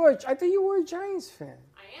 I think you were a Giants fan.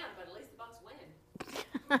 I am, but at least the Bucks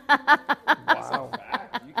win. That's Wow. a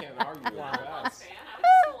fact. You can't argue with I'm a Bucks facts. fan. I went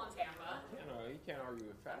to school in Tampa. You can't argue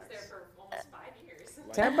with I was there facts. for almost 5 years.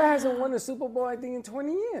 Tampa hasn't won a Super Bowl, I think, in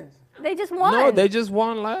 20 years. They just won. No, they just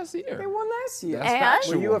won last They year. won last year. That's And?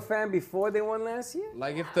 factual. Were you a fan before they won last year?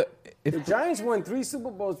 Like if The the Giants won 3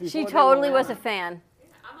 Super Bowls before She they totally won was a one. fan.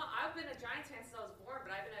 I've been a Giants fan since I was born,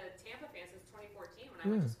 but I've been a Tampa fan since 2014 when I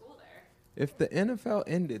went to school there. if the NFL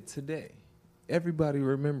ended today, everybody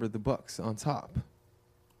remember the Bucks on top.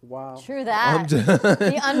 Wow. True that.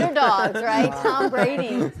 The underdogs, right? Tom Brady.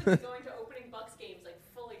 I used to be going to opening Bucks games like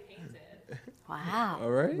fully painted. Wow. All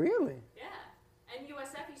right. Really? Yeah. And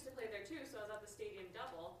USF used to play there too, so I was at the stadium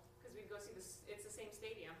double because we'd go see it's the same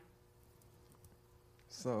stadium.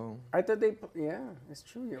 So I thought they, yeah, it's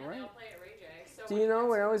true, you're And they right. all play at Ray J. So Do you know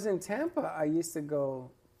when I was in Tampa, I used to go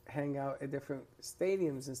hang out at different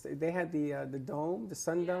stadiums and they had the dome, the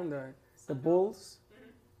Sun Dome, the Bulls.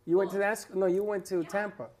 You went to that? No, you went to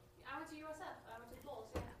Tampa. I went to USF. I went to the Bulls.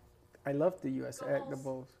 Yeah. I love the US Go at the Bulls.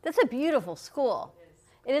 Bulls. That's a beautiful school.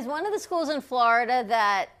 It is one of the schools in Florida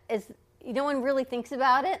that is, no one really thinks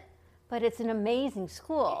about it, but it's an amazing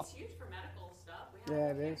school. It's huge for medical stuff. We Yeah,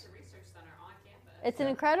 have it a is. cancer research center on campus. It's an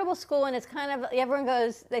incredible school, and it's kind of, everyone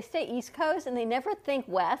goes, they stay East Coast, and they never think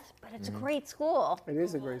West, but it's a great school. It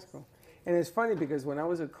is a great school. And it's funny because when I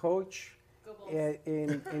was a coach Go Bulls.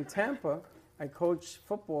 in Tampa, I coached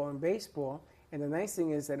football and baseball. And the nice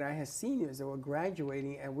thing is that I had seniors that were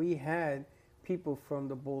graduating, and we had people from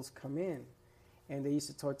the Bulls come in. And they used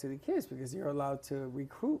to talk to the kids because you're allowed to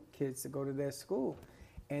recruit kids to go to their school.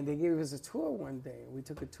 And they gave us a tour one day. We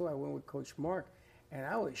took a tour. I went with Coach Mark, and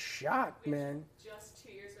I was shocked, man. Just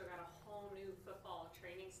 2 years ago, got a whole new football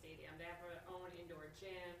training stadium. They have their own indoor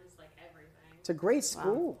gyms, like everything. It's a great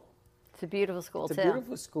school. It's a beautiful school, It's too. a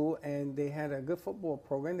beautiful school, and they had a good football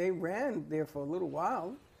program. They ran there for a little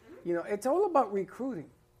while. You know, it's all about recruiting,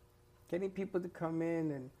 getting people to come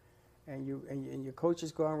in, and your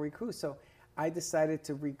coaches go out and recruit. So I decided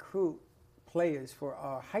to recruit players for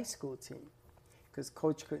our high school team because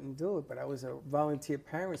coach couldn't do it. But I was a volunteer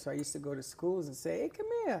parent, so I used to go to schools and say, "Hey, come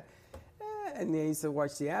here." And they used to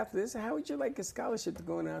watch the athletes. How would you like a scholarship to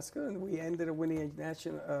go in our school? And we ended up winning a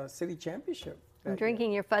national city championship. I'm that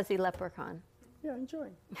drinking your fuzzy leprechaun. year. Yeah, enjoy.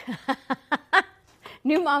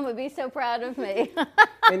 New mom would be so proud of me.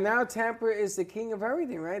 And now Tampa is the king of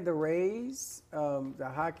everything, right? The Rays,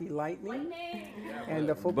 the hockey Lightning, and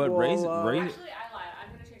the football. Rays- Actually, I lied.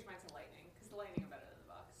 I'm going to change mine to Lightning because the Lightning are better than the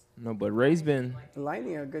Bucks. no, but Ray's been The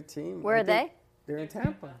Lightning are a good team. Where I are think they? They're in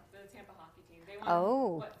Tampa. The Tampa hockey team. They won, Oh.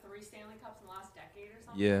 what, 3 Stanley Cups in the last decade or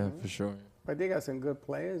something? yeah for sure. But they got some good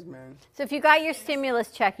players, man. So if you got your stimulus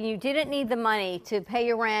check and you didn't need the money to pay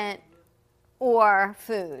your rent or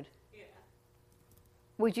food, Yeah.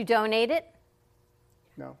 would you donate it?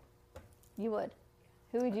 No. You would.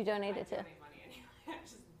 Who would you donate it to? Make money anyway. I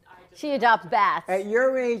just She adopts bats. At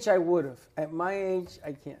your age, I would have. At my age,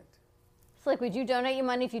 I can't. Slick, would you donate your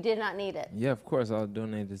money if you did not need it? Yeah, of course I'll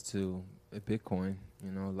donate it to a Bitcoin. You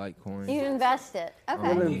know, Litecoin. You invest it. You're Okay.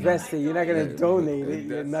 gonna invest it. You're not gonna Yeah, donate it. You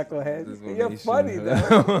that's- knucklehead. that's what You're they should funny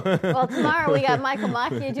have. though. Well, tomorrow we got Michael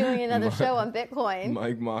Macchia doing another show on Bitcoin.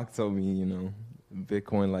 Mike Mock told me, you know,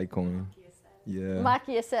 Bitcoin, Litecoin. Yeah.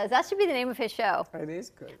 Macchia says that should be the name of his show. It is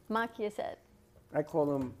good. Macchia said. I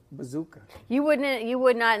call him Bazooka. You would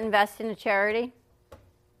not invest in a charity?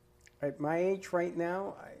 At my age right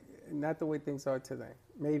now, not the way things are today.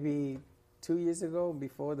 Maybe 2 years ago,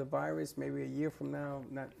 before the virus, maybe a year from now,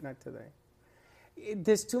 not today.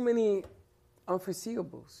 There's too many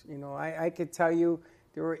unforeseeables. You know, I could tell you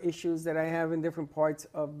there are issues that I have in different parts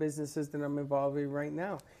of businesses that I'm involved in right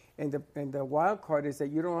now. And the wild card is that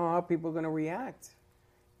you don't know how people are going to react.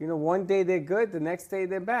 You know, one day they're good, the next day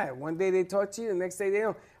they're bad. One day they talk to you, the next day they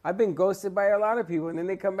don't. I've been ghosted by a lot of people, and then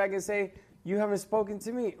they come back and say, "You haven't spoken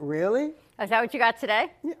to me." Really? Is that what you got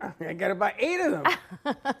today? Yeah, I got about 8 of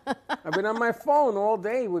them. I've been on my phone all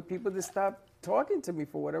day with people that stop talking to me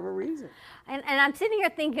for whatever reason. And I'm sitting here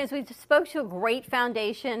thinking, as we spoke to a great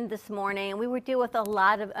foundation this morning, and we would deal with a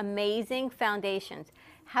lot of amazing foundations.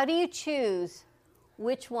 How do you choose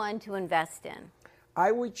which one to invest in?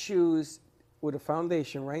 I would choose with a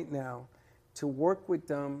foundation right now to work with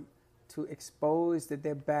them to expose that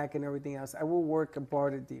they're back and everything else. I will work a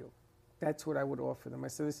barter deal. That's what I would offer them. I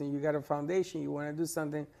said, listen, you got a foundation, you want to do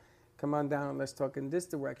something, come on down, let's talk in this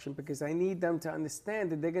direction, because I need them to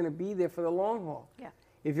understand that they're going to be there for the long haul. Yeah.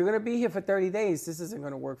 If you're going to be here for 30 days, this isn't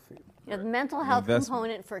going to work for you. You know, the mental health Investment.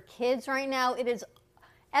 component for kids right now, it is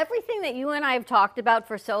everything that you and I have talked about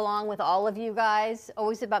for so long with all of you guys,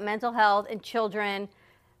 always about mental health and children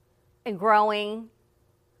and growing.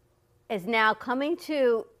 is now coming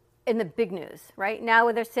to in the big news, right? Now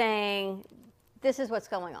where they're saying, this is what's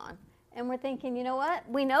going on. And we're thinking, you know what?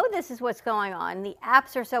 We know this is what's going on. The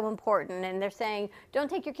apps are so important. And they're saying, don't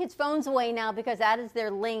take your kids' phones away now because that is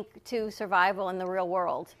their link to survival in the real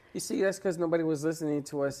world. You see, that's because nobody was listening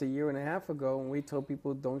to us a year and a half ago when we told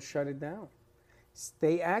people don't shut it down.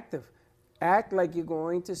 Stay active. Act like you're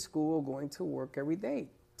going to school or going to work every day.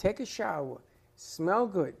 Take a shower. Smell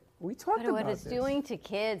good. We talked about what it's this. doing to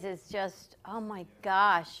kids is just, oh my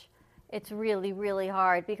gosh. It's really, really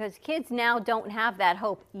hard because kids now don't have that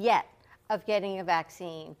hope yet of getting a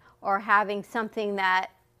vaccine or having something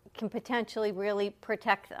that can potentially really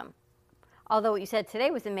protect them. Although what you said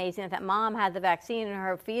today was amazing, that mom had the vaccine and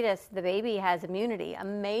her fetus, the baby, has immunity.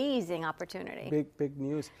 Amazing opportunity. Big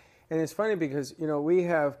news. And it's funny because, you know, we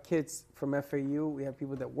have kids from FAU, we have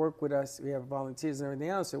people that work with us, we have volunteers and everything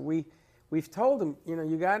else. So we've told them, you know,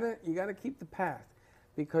 you gotta keep the path,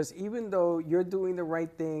 because even though you're doing the right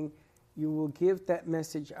thing, you will give that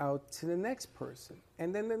message out to the next person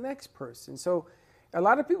and then the next person. So a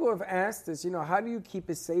lot of people have asked us, you know, how do you keep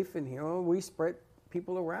it safe in here? Well, we spread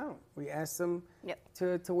people around. We ask them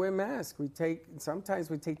to wear masks. Sometimes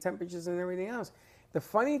we take temperatures and everything else. The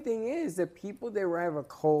funny thing is that people that have a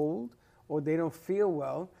cold or they don't feel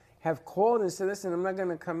well have called and said, listen, I'm not going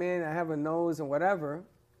to come in. I have a nose and whatever.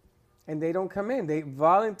 And they don't come in. They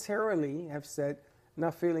voluntarily have said,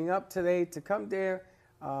 not feeling up today to come there.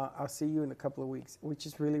 I'll see you in a couple of weeks, which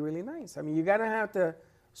is really, really nice. I mean, you got to have to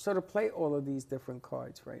sort of play all of these different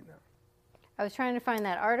cards right now. I was trying to find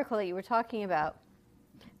that article that you were talking about.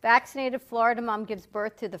 Vaccinated Florida mom gives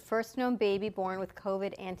birth to the first known baby born with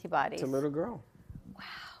COVID antibodies. It's a little girl. Wow.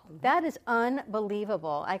 That is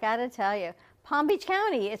unbelievable. I got to tell you. Palm Beach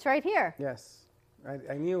County, it's right here. Yes.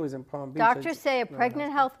 I knew it was in Palm Beach. Doctors say a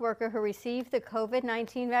pregnant health worker who received the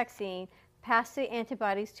COVID-19 vaccine passed the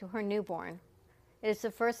antibodies to her newborn. It is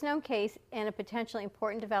the first known case and a potentially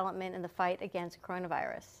important development in the fight against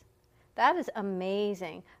coronavirus. That is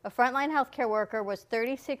amazing. A frontline healthcare worker was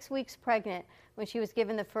 36 weeks pregnant when she was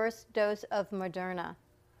given the first dose of Moderna.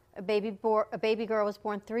 A baby girl was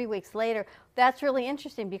born 3 weeks later. That's really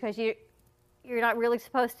interesting because you're not really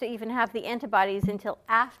supposed to even have the antibodies until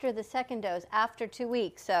after the second dose, after 2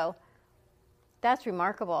 weeks. So that's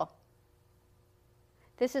remarkable.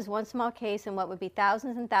 This is one small case in what would be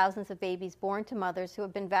thousands and thousands of babies born to mothers who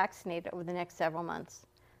have been vaccinated over the next several months.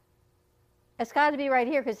 It's got to be right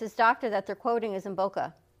here because this doctor that they're quoting is in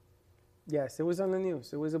Boca. Yes, it was on the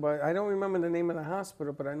news. It was about, I don't remember the name of the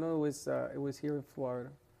hospital, but I know it was here in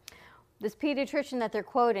Florida. This pediatrician that they're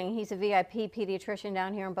quoting, he's a VIP pediatrician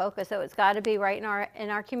down here in Boca, so it's got to be right in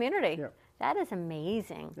our community. Yep. That is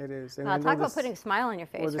amazing. It is. And talk about putting a smile on your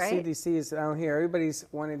face, well, the right? CDC is down here. Everybody's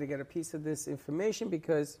wanting to get a piece of this information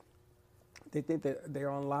because they think that they're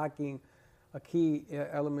unlocking a key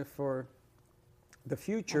element for the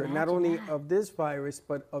future, not only of this virus,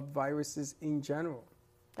 but of viruses in general.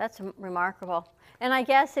 That's remarkable. And I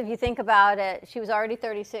guess if you think about it, she was already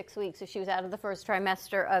 36 weeks, so she was out of the first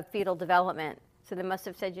trimester of fetal development. So they must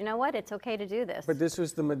have said, you know what, it's okay to do this. But this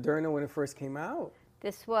was the Moderna when it first came out.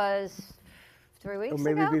 This was 3 weeks ago?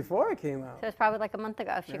 Or maybe before it came out. So it's probably like a month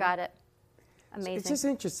ago if she got it. Amazing. It's just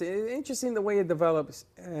interesting. It's interesting the way it develops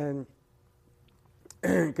and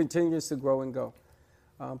continues to grow and go.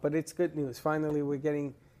 But it's good news. Finally, we're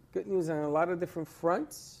getting good news on a lot of different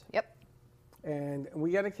fronts. Yep. And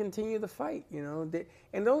we got to continue the fight, you know.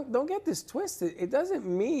 And don't get this twisted. It doesn't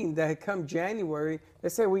mean that come January,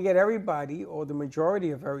 let's say we get everybody or the majority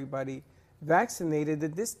of everybody vaccinated,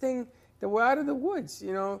 that this thing, that we're out of the woods,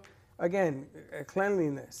 you know. Again,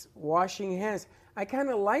 cleanliness, washing hands. I kind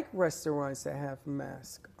of like restaurants that have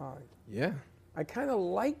masks on. Yeah. I kind of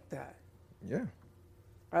like that. Yeah.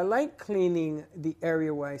 I like cleaning the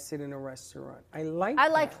area where I sit in a restaurant. I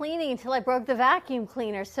like cleaning until I broke the vacuum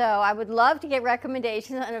cleaner. So I would love to get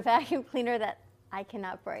recommendations on a vacuum cleaner that I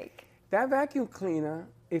cannot break. That vacuum cleaner,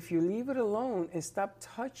 if you leave it alone and stop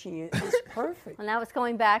touching it, is perfect. Well, now it's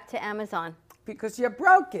going back to Amazon. Because you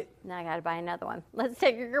broke it. Now I got to buy another one. Let's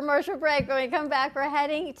take a commercial break. When we come back, we're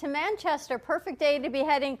heading to Manchester. Perfect day to be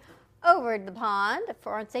heading over the pond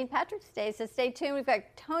for on St. Patrick's Day. So stay tuned. We've got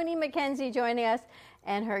Tony McKenzie joining us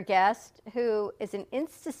and her guest, who is an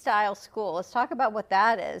Insta-Style School. Let's talk about what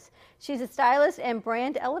that is. She's a stylist and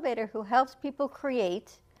brand elevator who helps people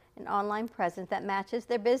create an online presence that matches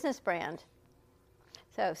their business brand.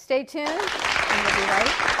 So stay tuned, and we'll be right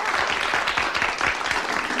back.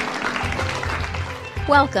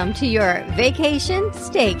 Welcome to your vacation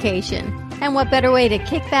staycation. And what better way to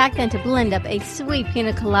kick back than to blend up a sweet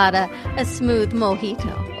pina colada, a smooth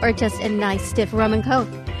mojito, or just a nice stiff rum and coke?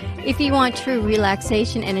 If you want true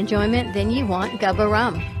relaxation and enjoyment, then you want Gubba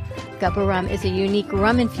Rum. Gubba Rum is a unique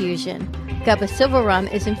rum infusion. Gubba Silver Rum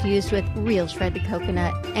is infused with real shredded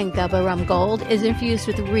coconut, and Gubba Rum Gold is infused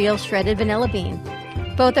with real shredded vanilla bean.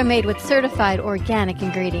 Both are made with certified organic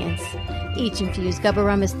ingredients. Each infused Gubba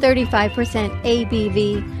Rum is 35%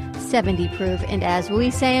 ABV, 70 proof, and as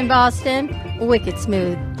we say in Boston, wicked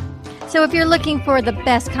smooth. So if you're looking for the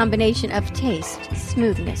best combination of taste,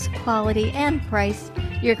 smoothness, quality, and price,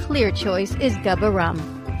 your clear choice is Gubba Rum.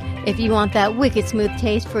 If you want that wicked smooth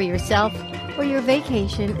taste for yourself or your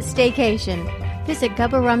vacation, staycation, visit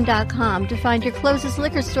GubbaRum.com to find your closest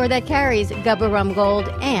liquor store that carries Gubba Rum Gold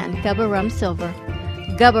and Gubba Rum Silver.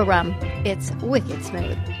 Gubba Rum, it's wicked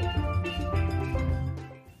smooth.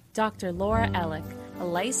 Dr. Laura Ellick, a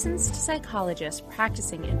licensed psychologist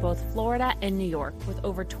practicing in both Florida and New York with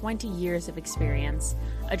over 20 years of experience,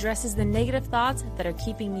 addresses the negative thoughts that are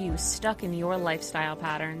keeping you stuck in your lifestyle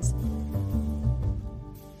patterns.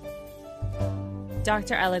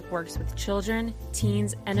 Dr. Ellick works with children,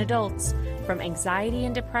 teens, and adults, from anxiety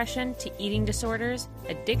and depression to eating disorders,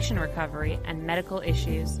 addiction recovery, and medical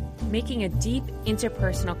issues. Making a deep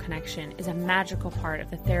interpersonal connection is a magical part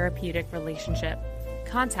of the therapeutic relationship.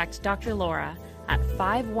 Contact Dr. Laura at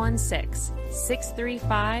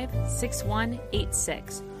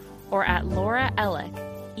 516-635-6186 or at Laura Ellick,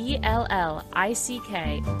 ELLICK.com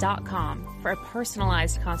for a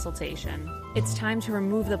personalized consultation. It's time to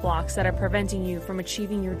remove the blocks that are preventing you from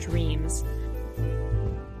achieving your dreams.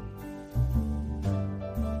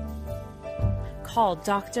 Call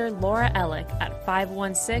Dr. Laura Ellick at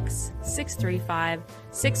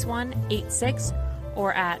 516-635-6186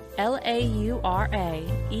 or at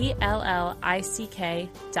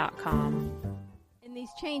LAURAELLICK.com. In these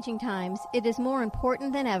changing times, it is more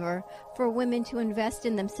important than ever for women to invest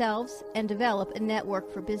in themselves and develop a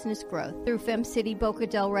network for business growth. Through FemCity Boca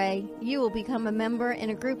del Rey, you will become a member in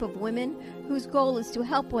a group of women whose goal is to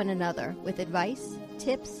help one another with advice,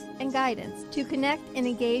 tips, and guidance to connect and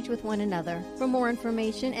engage with one another. For more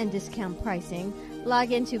information and discount pricing,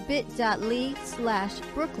 log into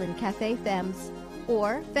bit.ly/Brooklyn Cafe Femmes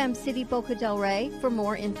or FemCity Boca del Rey for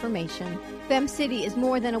more information. FemCity is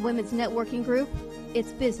more than a women's networking group.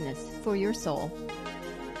 It's business for your soul.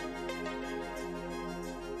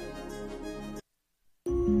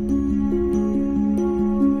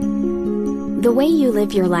 The way you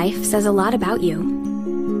live your life says a lot about you.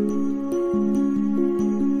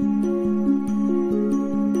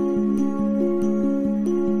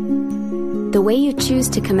 The way you choose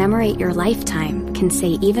to commemorate your lifetime can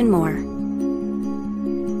say even more.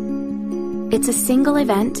 It's a single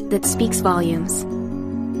event that speaks volumes.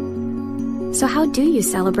 So how do you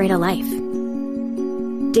celebrate a life?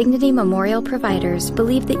 Dignity Memorial providers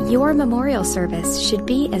believe that your memorial service should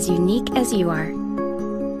be as unique as you are,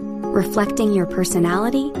 reflecting your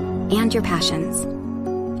personality and your passions.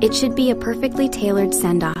 It should be a perfectly tailored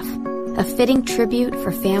send-off, a fitting tribute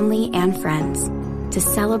for family and friends to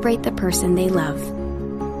celebrate the person they love.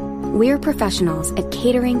 We're professionals at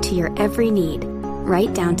catering to your every need,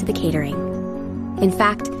 right down to the catering. In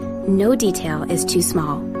fact, no detail is too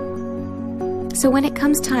small. So when it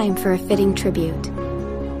comes time for a fitting tribute,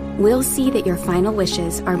 we'll see that your final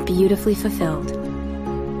wishes are beautifully fulfilled.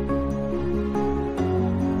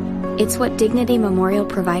 It's what Dignity Memorial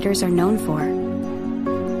providers are known for.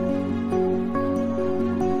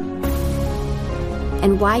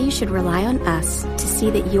 And why you should rely on us to see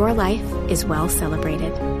that your life is well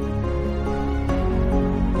celebrated.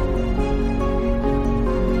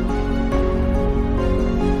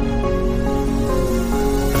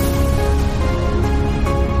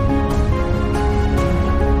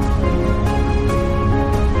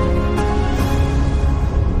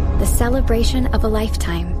 The celebration of a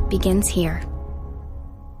lifetime begins here.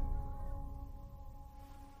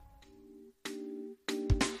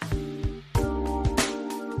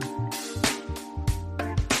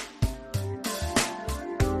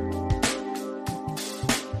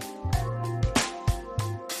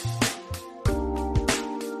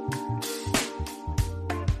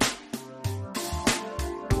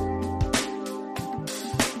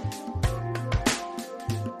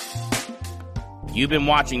 You've been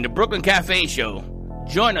watching the Brooklyn Cafe Show.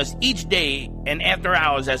 Join us each day and after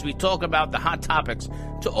hours as we talk about the hot topics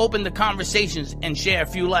to open the conversations and share a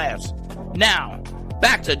few laughs. Now,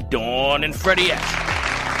 back to Dawn and Freddie S.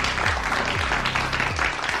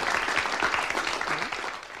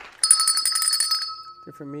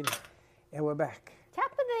 Different meeting. And we're back.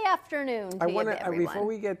 Top of the afternoon to you, everyone. Before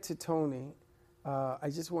we get to Tony,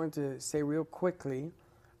 I just wanted to say real quickly,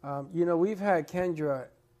 we've had Kendra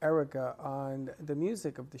Erica on the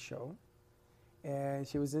music of the show, and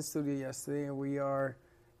she was in studio yesterday, and we are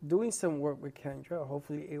doing some work with Kendra.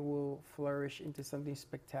 Hopefully it will flourish into something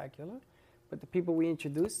spectacular. But the people we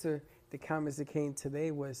introduced her, the comments that came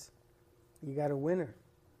today was, you got a winner.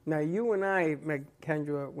 Now, you and I met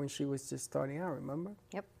Kendra when she was just starting out, remember?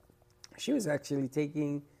 Yep. She was actually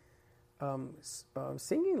taking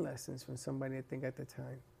singing lessons from somebody, I think, at the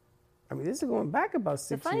time. I mean, this is going back about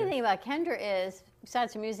 6 years. The funny thing about Kendra is,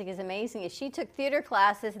 besides her music is amazing, is she took theater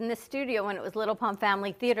classes in this studio when it was Little Pump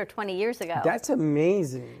Family Theater 20 years ago. That's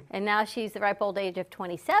amazing. And now she's the ripe old age of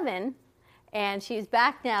 27, and she's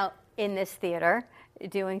back now in this theater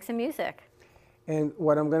doing some music. And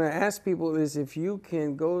what I'm going to ask people is if you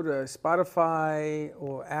can go to Spotify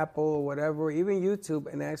or Apple or whatever, even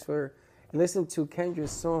YouTube, and listen to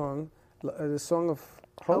Kendra's song, the Song of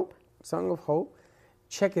Hope, Song of Hope.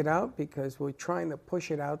 Check it out because we're trying to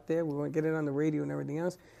push it out there. We want to get it on the radio and everything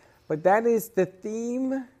else. But that is the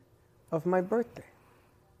theme of my birthday.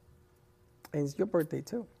 And it's your birthday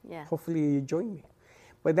too. Yeah. Hopefully you join me.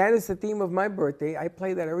 But that is the theme of my birthday. I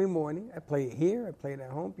play that every morning. I play it here. I play it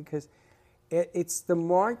at home because it's the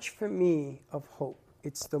march for me of hope.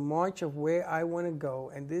 It's the march of where I want to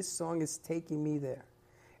go. And this song is taking me there.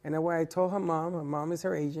 And when I told her mom is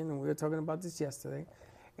her agent, and we were talking about this yesterday.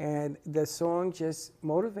 And the song just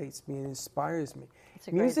motivates me and inspires me.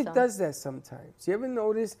 Music does that sometimes. You ever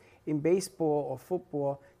notice in baseball or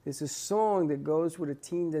football, there's a song that goes with a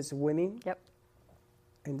team that's winning? Yep.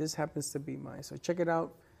 And this happens to be mine. So check it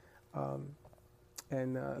out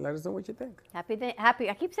and let us know what you think. Happy.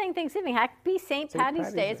 I keep saying Thanksgiving. Happy St.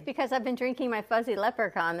 Patty's Day. It's because I've been drinking my fuzzy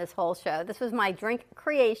leprechaun this whole show. This was my drink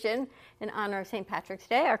creation in honor of St. Patrick's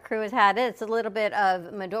Day. Our crew has had it. It's a little bit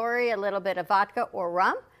of Midori, a little bit of vodka or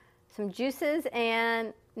rum, some juices,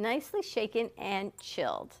 and nicely shaken and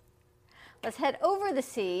chilled. Let's head over the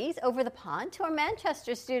seas, over the pond, to our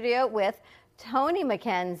Manchester studio with Tony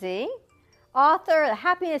McKenzie, author, a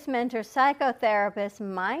happiness mentor, psychotherapist,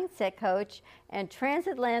 mindset coach, and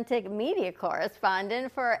transatlantic media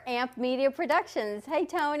correspondent for AMP Media Productions. Hey,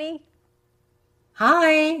 Tony.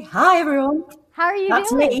 Hi everyone. How are you doing?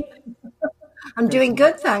 That's me. I'm doing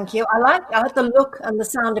good, thank you. I like the look and the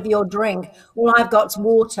sound of your drink. All I've got's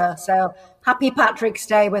water, so happy Patrick's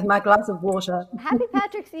Day with my glass of water. Happy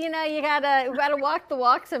Patrick's, we gotta walk the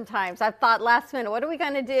walk sometimes. I thought last minute, what are we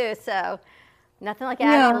gonna do? So nothing like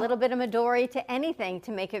adding a little bit of Midori to anything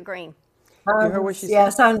to make it green. You heard what she said? Yeah,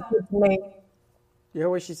 sounds good to me. You heard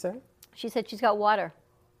what she said? She said she's got water.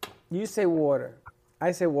 You say water.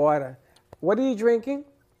 I say water. What are you drinking?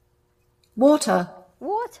 Water.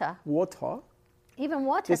 Water? Water? Even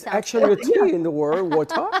water There's sounds actually good. a T in the word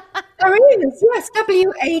water. There is, yes,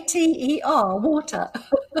 W-A-T-E-R, water.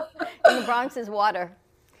 In the Bronx is water.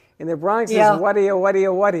 In the Bronx is what are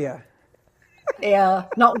you? Yeah,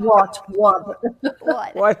 not what. Water.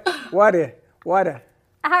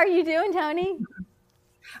 How are you doing, Tony?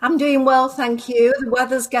 I'm doing well, thank you. The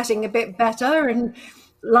weather's getting a bit better and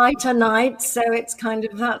lighter nights, so it's kind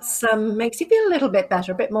of makes you feel a little bit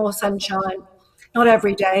better, a bit more sunshine. Not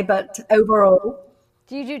every day, but overall.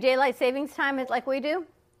 Do you do daylight savings time like we do?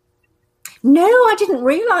 No, I didn't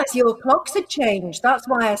realize your clocks had changed. That's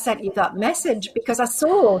why I sent you that message, because I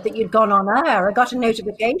saw that you'd gone on air. I got a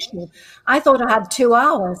notification. I thought I had 2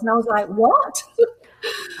 hours, and I was like, what?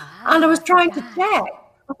 And I was trying to check.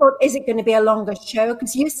 I thought, is it going to be a longer show?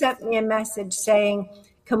 Because you sent me a message saying,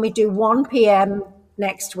 can we do 1 p.m.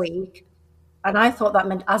 next week? And I thought that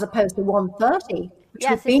meant as opposed to 1:30, which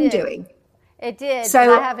we've been doing. It did. So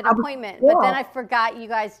I have an appointment, but then I forgot you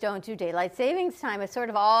guys don't do daylight savings time. It's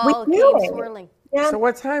sort of all game swirling. Yeah. So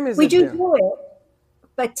what time is we it? Do it,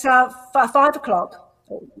 but 5 o'clock.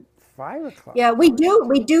 5 o'clock. Yeah, we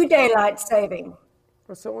do daylight saving.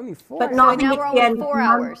 Well, so only 4. But not now we're only 4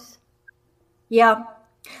 hours. Yeah,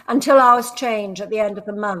 until hours change at the end of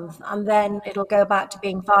the month, and then it'll go back to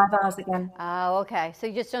being 5 hours again. Oh, okay. So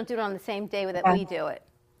you just don't do it on the same day that we do it.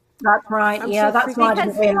 That's right. That's why I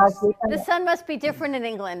didn't realize. The sun must be different in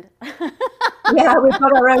England. Yeah, we've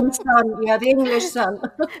got our own sun. Yeah, the English sun.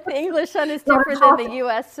 The English sun is different than the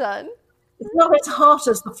U.S. sun. It's not as hot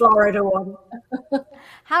as the Florida one.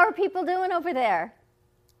 How are people doing over there?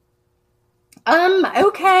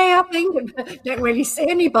 Okay, I think. Don't really see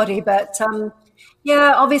anybody, but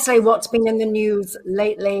yeah, obviously what's been in the news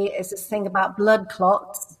lately is this thing about blood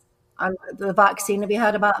clots and the vaccine. Have you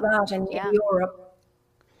heard about that in Europe?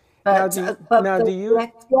 But the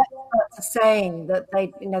experts are saying that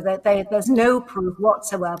there's no proof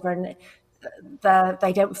whatsoever, and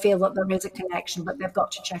they don't feel that there is a connection, but they've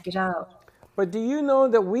got to check it out. But do you know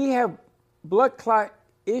that we have blood clot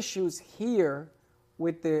issues here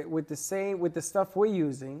with the stuff we're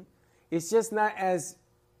using? It's just not as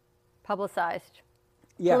Publicized.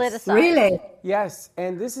 yes. Politicized. Really? Yes,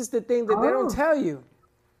 and this is the thing that they don't tell you.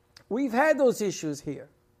 We've had those issues here.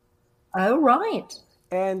 Oh, right.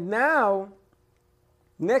 And now,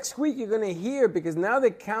 next week, you're going to hear, because now they're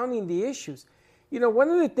counting the issues. You know, one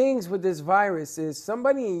of the things with this virus is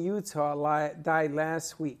somebody in Utah died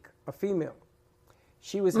last week, a female.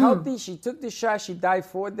 She was healthy. She took the shot. She died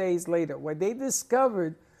 4 days later. What they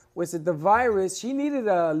discovered was that the virus, she needed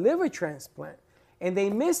a liver transplant, and they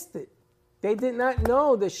missed it. They did not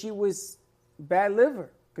know that she was bad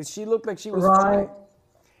liver because she looked like she was fine.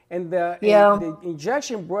 And the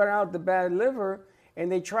injection brought out the bad liver,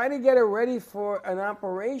 and they tried to get her ready for an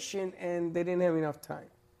operation, and they didn't have enough time.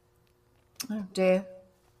 Oh, dear.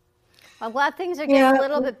 I'm glad things are getting a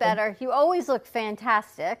little bit better. You always look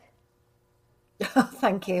fantastic.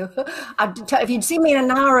 Thank you. If you'd seen me an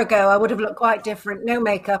hour ago, I would have looked quite different. No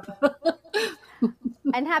makeup.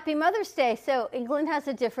 And happy Mother's Day. So England has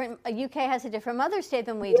UK has a different Mother's Day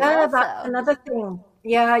than we do. Yeah, also. that's another thing.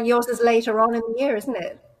 Yeah, yours is later on in the year, isn't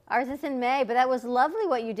it? Ours is in May, but that was lovely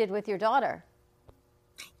what you did with your daughter.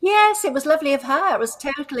 Yes, it was lovely of her. It was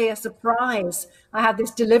totally a surprise. I had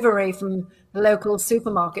this delivery from the local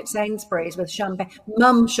supermarket, Sainsbury's, with champagne,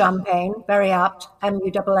 mum champagne, very apt,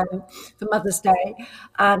 MUMM, for Mother's Day,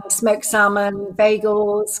 and smoked salmon,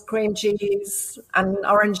 bagels, cream cheese, and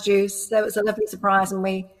orange juice. So it was a lovely surprise, and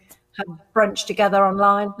we had brunch together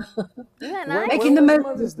online. Isn't that nice? Making the most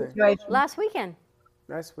of the situation. Last weekend.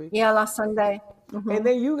 Last week. Yeah, last Sunday. Mm-hmm. And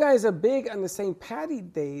then you guys are big on the St. Patty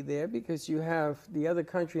Day there because you have the other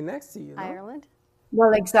country next to you, no? Ireland.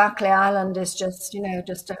 Well, exactly. Ireland is just,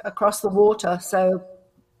 just across the water. So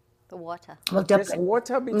the water. Well, There's Dublin.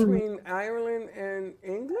 water between Ireland and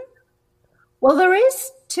England? Well, there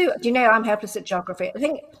is two. Do you know I'm helpless at geography? I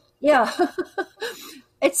think, yeah.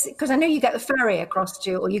 It's because I know you get the ferry across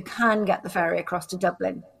to, or you can get the ferry across to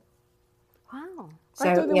Dublin. Wow. So,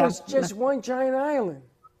 I thought there was just one giant island.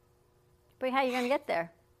 But how are you going to get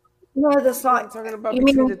there? No, there's I'm like, talking about you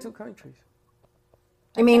between mean, the two countries.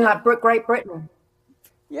 you mean like Great Britain?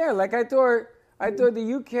 Yeah, like I thought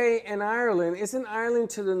the UK and Ireland, isn't Ireland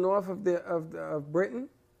to the north of Britain?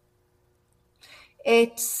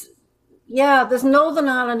 It's, yeah, there's Northern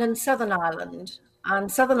Ireland and Southern Ireland.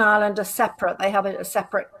 And Southern Ireland are separate. They have a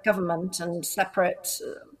separate government and separate,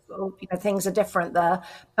 things are different there.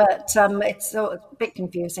 But it's a bit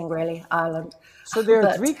confusing, really, Ireland. So there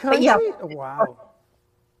are three countries? Yeah. Oh, wow.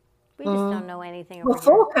 We just don't know anything Well, over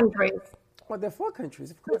 4 countries. Well, there are 4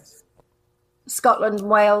 countries, of course. Scotland and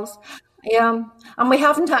Wales. Yeah. And we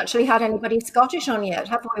haven't actually had anybody Scottish on yet,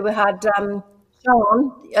 have we? We had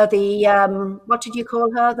Sean, what did you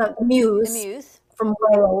call her? The Muse. The Muse. From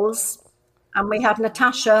Wales. And we had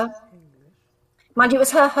Natasha. Mind you, it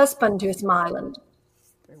was her husband who's from Ireland.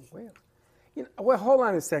 Well, hold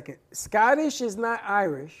on a second. Scottish is not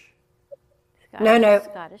Irish. No.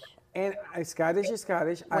 Scottish. And Scottish is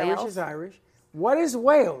Scottish. Wales. Irish is Irish. What is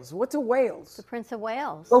Wales? What's a Wales? The Prince of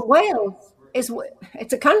Wales. Well, Wales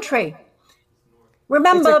it's a country.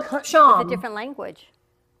 Remember, Sean? It's a different language.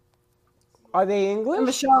 Are they English?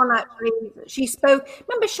 Remember Sean actually, she spoke,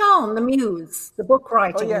 remember Sean, the Muse, the book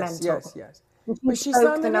writing mentor? Yes. And But she's spoke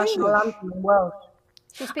not the in national English. anthem in Welsh.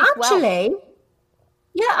 She speaks Actually,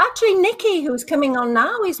 Welsh. actually Nikki, who's coming on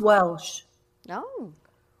now, is Welsh. Oh.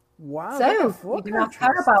 Wow. they So, got 4 you can ask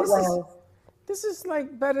countries. her about This is- Wales. This is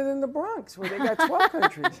like better than the Bronx, where they got 12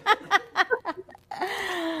 countries.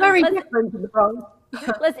 Very different to the Bronx.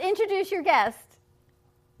 Let's introduce your guest.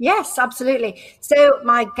 Yes, absolutely. So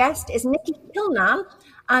my guest is Nikki Kilnan,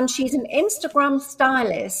 and she's an Instagram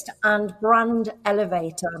stylist and brand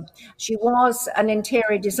elevator. She was an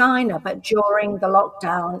interior designer, but during the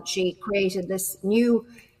lockdown, she created this new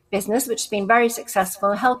business, which has been very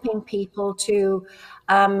successful, helping people to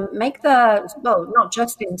make not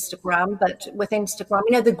just Instagram, but with Instagram,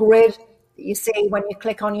 the grid that you see when you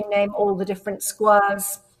click on your name, all the different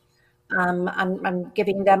squares, and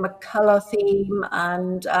giving them a color theme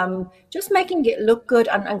and just making it look good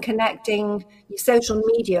and connecting your social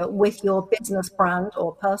media with your business brand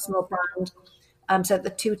or personal brand, so that the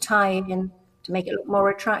two tie in to make it look more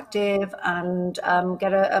attractive and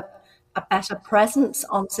get a better presence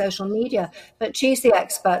on social media. But she's the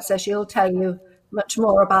expert, so she'll tell you much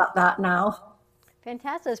more about that now.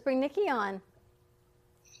 Fantastic. Let's bring Nikki on.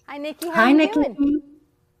 Hi, Nikki. How Hi, are you Nikki. doing?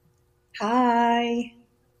 Hi.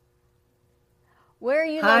 Where are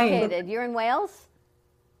you Hi. located? You're in Wales?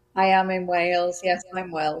 I am in Wales. Yes,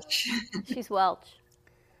 I'm Welsh. She's Welsh.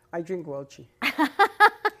 I drink Welchie.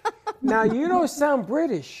 Now, you don't sound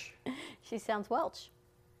British. She sounds Welsh.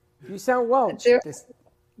 You sound Welsh. There-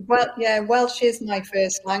 Well, yeah, Welsh is my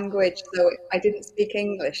first language, so I didn't speak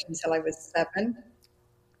English until I was 7.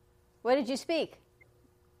 What did you speak?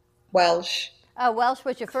 Welsh. Oh, Welsh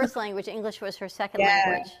was your first language. English was her second Yeah.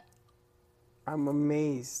 language. I'm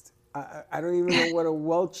amazed. I don't even know what a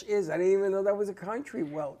Welsh is. I didn't even know that was a country,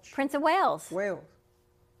 Welsh. Prince of Wales. Wales.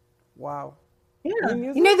 Wow. Yeah.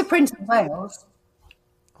 knew You know this? the Prince of Wales?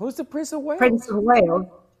 Who's the Prince of Wales? Prince of Wales.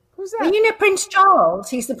 Who's Well, that? you know Prince Charles?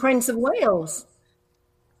 He's the Prince of Wales.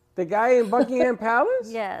 The guy in Buckingham Palace?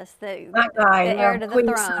 Yes, the That guy, the heir to the Queen's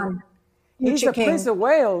throne. son. He's Future the Prince king. of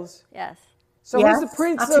Wales. Yes. So Yes, who's the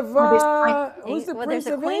Prince that's of what his who's the Well, Prince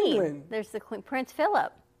there's a of queen. England? There's the queen, Prince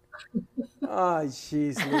Philip. Oh,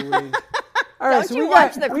 jeez, Louise. All right, Don't so you we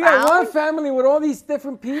watch got The we got one Crown? family with all these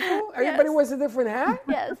different people. Everybody Yes. wears a different hat.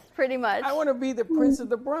 Yes, pretty much. I want to be the Prince of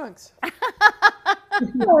the Bronx.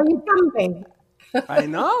 Oh, you can be. I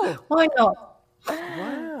know. Why not?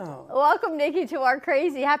 Wow. Welcome, Nikki, to our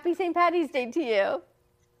crazy. Happy St. Patty's Day to you.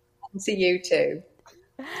 To you too.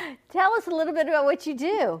 Tell us a little bit about what you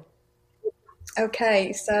do.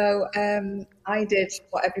 Okay, so I did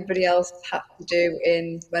what everybody else had to do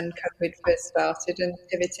when COVID first started and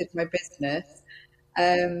pivoted my business.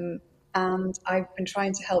 And I've been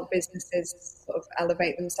trying to help businesses sort of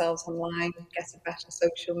elevate themselves online, get a better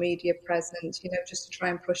social media presence, just to try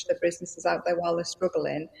and push their businesses out there while they're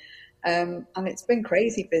struggling. And it's been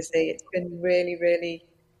crazy busy. It's been really,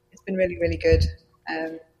 really good.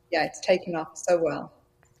 Yeah, it's taken off so well.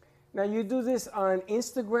 Now you do this on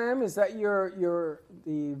Instagram. Is that the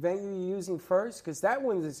venue you're using first? Because that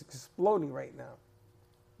one is exploding right now.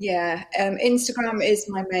 Yeah, Instagram is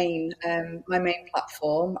my main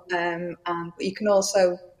platform, and you can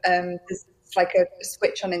also there's like a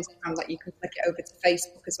switch on Instagram that you can flick it over to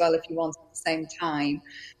Facebook as well if you want at the same time.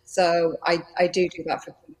 So I do that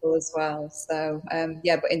for people as well. So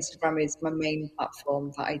yeah, but Instagram is my main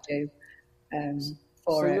platform that I do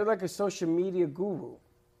for So it. you're like a social media guru.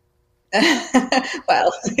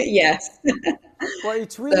 Well, yes. Well,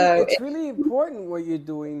 it's really So it's really important what you're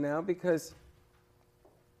doing now, because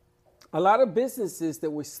a lot of businesses that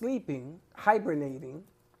were sleeping, hibernating,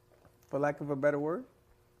 for lack of a better word,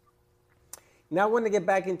 now want to get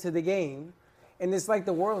back into the game, and it's like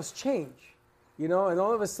the world's changed, and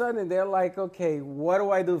all of a sudden they're like, okay, what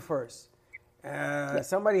do I do first?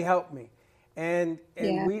 Somebody help me. And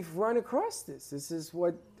Yeah. we've run across this. This is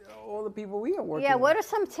what all the people we are working Yeah, what with. are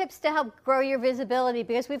some tips to help grow your visibility?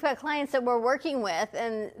 Because we've got clients that we're working with,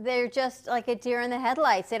 and they're just like a deer in the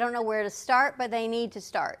headlights. They don't know where to start, but they need to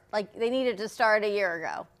start. Like they needed to start a year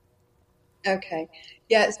ago. Okay.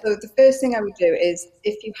 Yeah, so the first thing I would do is,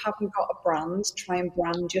 if you haven't got a brand, try and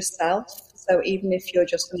brand yourself. So even if you're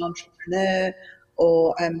just an entrepreneur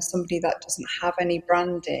or somebody that doesn't have any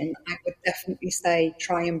branding, I would definitely say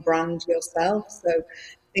try and brand yourself. So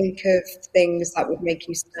think of things that would make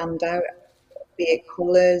you stand out, be it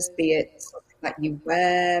colours, be it something that you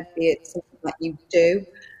wear, be it something that you do.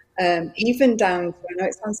 Even down to, I know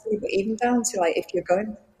it sounds silly, but even down to like if you're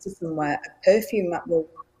going to somewhere, a perfume that will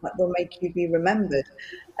make you be remembered.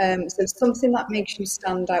 So something that makes you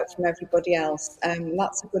stand out from everybody else.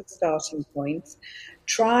 That's a good starting point.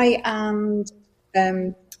 Try and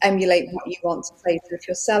emulate what you want to say. So if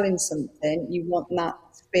you're selling something, you want that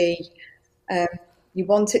to be, you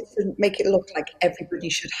want it to make it look like everybody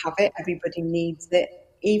should have it, everybody needs it,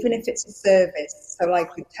 even if it's a service. So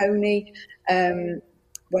like with Tony,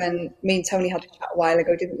 when me and Tony had a chat a while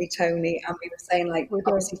ago, didn't we, Tony? And we were saying, like,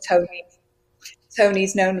 obviously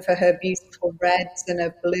Tony's known for her beautiful reds and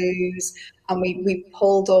her blues, and we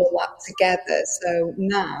pulled all that together. So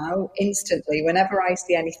now, instantly, whenever I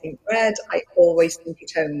see anything red, I always think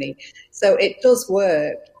of Tony. So it does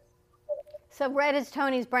work. So red is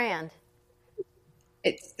Tony's brand.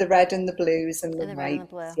 It's the red and the blues and the The red white. and the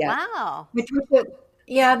blue. Yeah. Wow.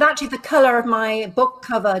 Yeah, that's the colour of my book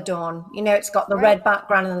cover, Dawn. It's got the red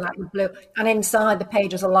background and like the blue, and inside the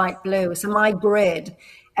page is a light blue. So my grid,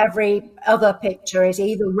 every other picture is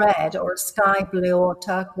either red or sky blue or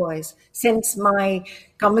turquoise. Since my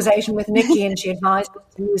conversation with Nikki, and she advised me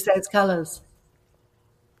to use those colours.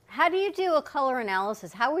 How do you do a color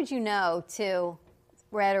analysis? How would you know to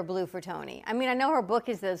red or blue for Tony? I mean, I know her book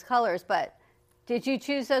is those colors, but did you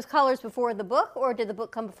choose those colors before the book, or did the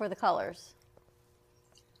book come before the colors?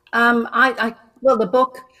 Well, the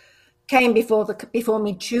book came before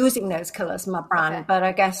me choosing those colours, my brand. Okay. But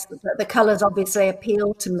I guess the colours obviously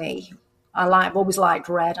appeal to me. I've always liked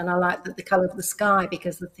red, and I liked the colour of the sky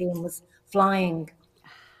because the theme was flying.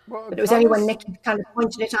 Well, But it was only when Nikki kind of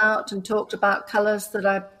pointed it out and talked about colours that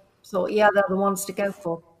I thought, yeah, they're the ones to go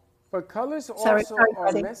for. But colors Sorry, also sorry,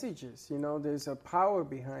 are Freddie. messages. There's a power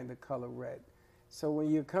behind the color red. So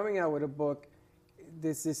when you're coming out with a book,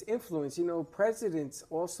 there's this influence. You know, presidents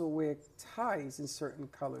also wear ties in certain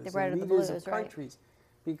colors. The red or the leaders blues, of countries,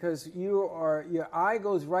 because your eye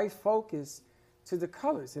goes right focus to the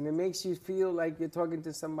colors, and it makes you feel like you're talking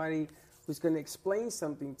to somebody who's going to explain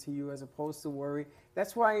something to you as opposed to worry.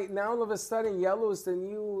 That's why now all of a sudden yellow is the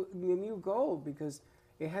new gold, because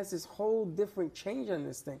it has this whole different change on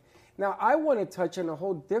this thing. Now I want to touch on a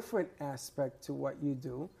whole different aspect to what you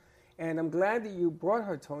do. And I'm glad that you brought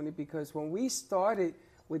her, Tony, because when we started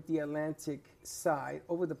with the Atlantic side,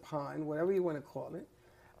 over the pond, whatever you want to call it,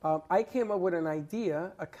 I came up with an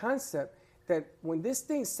idea, a concept, that when this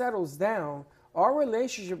thing settles down, our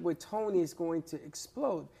relationship with Tony is going to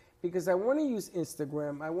explode. Because I want to use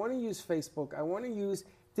Instagram, I want to use Facebook, I want to use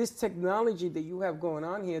this technology that you have going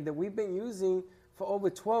on here that we've been using for over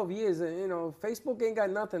 12 years. And, you know, Facebook ain't got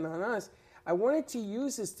nothing on us. I wanted to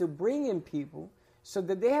use this to bring in people so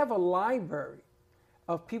that they have a library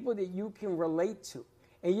of people that you can relate to.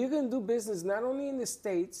 And you can do business not only in the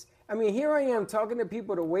States. I mean, here I am talking to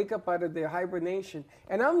people to wake up out of their hibernation,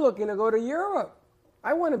 and I'm looking to go to Europe.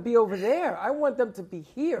 I want to be over there. I want them to be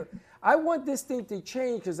here. I want this thing to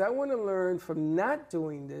change because I want to learn from not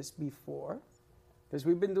doing this before, because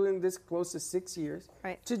we've been doing this close to 6 years,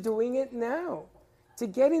 to doing it now, to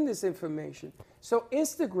getting this information. So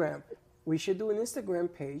Instagram. We should do an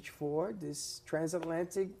Instagram page for this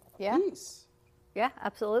transatlantic piece. Yeah,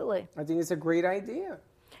 absolutely. I think it's a great idea.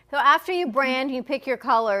 So after you brand, you pick your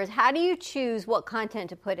colors, how do you choose what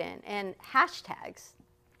content to put in? And hashtags?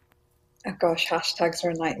 Oh gosh, hashtags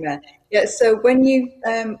are a nightmare. Yeah, so when you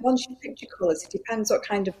once you pick your colours, it depends what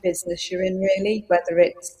kind of business you're in, really. Whether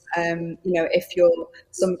it's you know, if you're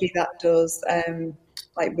somebody that does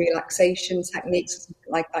like relaxation techniques or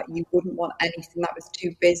something like that, you wouldn't want anything that was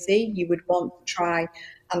too busy. You would want to try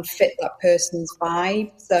and fit that person's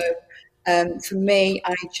vibe. So for me,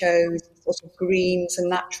 I chose sort of greens and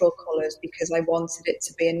natural colours because I wanted it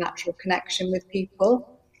to be a natural connection with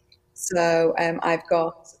people. So I've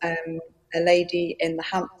got a lady in the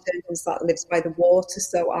Hamptons that lives by the water,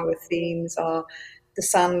 so our themes are the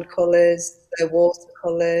sand colours, the water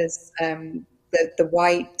colours, the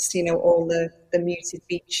whites, you know, all the muted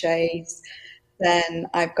beach shades. Then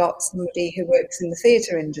I've got somebody who works in the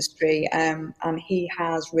theatre industry, and he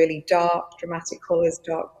has really dark, dramatic colours,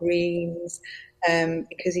 dark greens,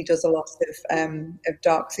 because he does a lot of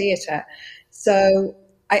dark theatre. So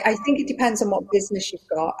I think it depends on what business you've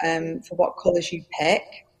got, for what colours you pick.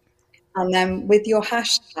 And then with your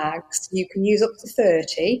hashtags, you can use up to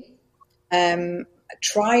 30.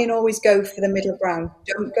 Try and always go for the middle ground.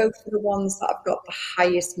 Don't go for the ones that have got the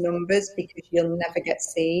highest numbers because you'll never get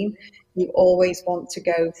seen. You always want to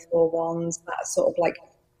go for ones that are sort of like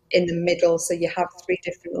in the middle. So you have 3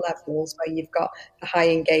 different levels where you've got the high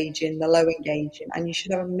engaging, the low engaging, and you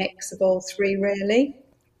should have a mix of all 3 really.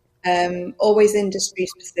 Always industry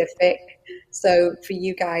specific. So for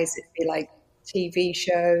you guys, it'd be like TV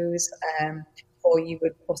shows, or you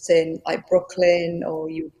would put in like Brooklyn, or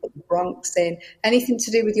you would put the Bronx in, anything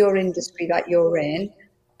to do with your industry that you're in,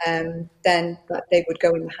 then that they would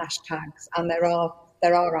go in the hashtags. And there are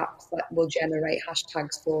apps that will generate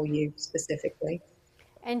hashtags for you specifically.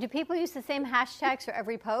 And do people use the same hashtags for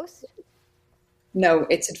every post? No,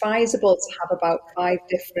 it's advisable to have about 5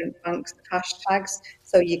 different banks of hashtags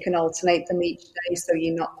so you can alternate them each day, so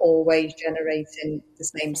you're not always generating the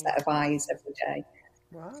same set of eyes every day.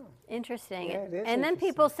 Wow. Interesting. Yeah, it is and then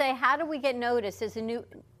people say, how do we get noticed as a new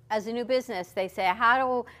business? They say,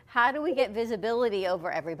 how do we get visibility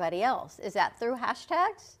over everybody else? Is that through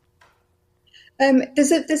hashtags?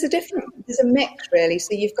 There's a mix really.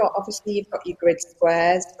 So you've got your grid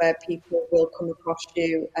squares where people will come across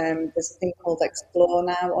you. There's a thing called Explore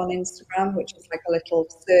now on Instagram, which is like a little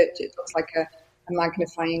search. It looks like a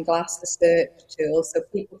magnifying glass, a search tool, so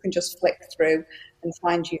people can just flick through and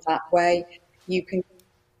find you that way. You can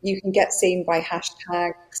get seen by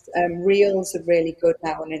hashtags. Reels are really good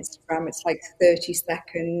now on Instagram. It's like 30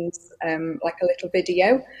 seconds, like a little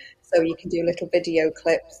video. So you can do little video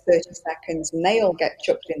clips, 30 seconds, and they all get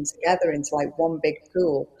chucked in together into like one big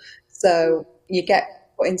pool. So you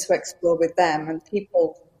get put into Explore with them, and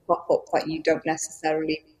people pop up that you don't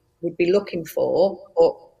necessarily would be looking for,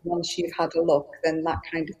 but once you've had a look, then that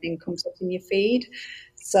kind of thing comes up in your feed.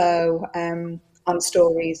 So, and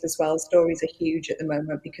stories as well. Stories are huge at the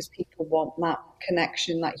moment because people want that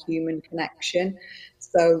connection, that human connection.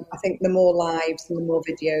 So I think the more lives and the more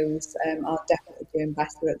videos are definitely doing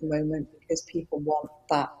better at the moment because people want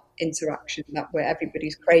that interaction that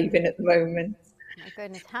everybody's craving at the moment. My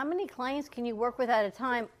goodness, how many clients can you work with at a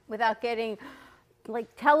time without getting like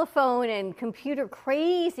telephone and computer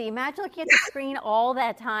crazy. Imagine looking at the screen all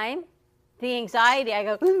that time. The anxiety. I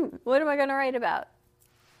go, what am I going to write about?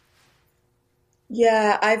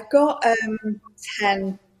 Yeah, I've got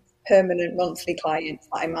 10 permanent monthly clients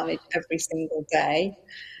that I manage every single day.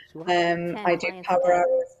 I do power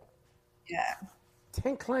hours. Yeah.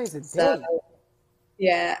 10 clients a day? So,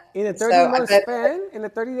 yeah. In a 30-month span? In a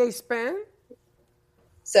 30-day span?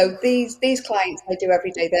 So these clients I do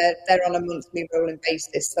every day, they're on a monthly rolling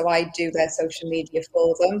basis. So I do their social media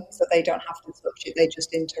for them, so they don't have to touch it, they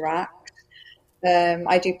just interact.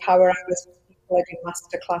 I do power hours with people, I do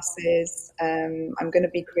master classes. I'm going to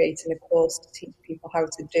be creating a course to teach people how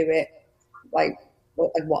to do it, like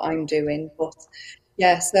what I'm doing. But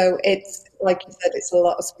yeah, so it's, like you said, it's a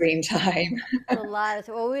lot of screen time. A lot.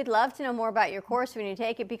 Well, we'd love to know more about your course when you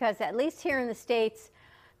take it, because at least here in the States,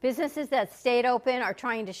 businesses that stayed open are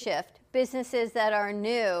trying to shift. Businesses that are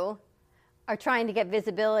new are trying to get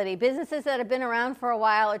visibility. Businesses that have been around for a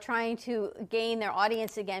while are trying to gain their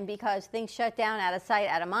audience again, because things shut down, out of sight,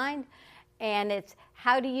 out of mind. And it's,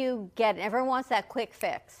 how do you get it? Everyone wants that quick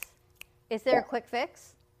fix. Is there a quick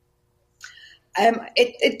fix?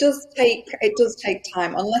 It does take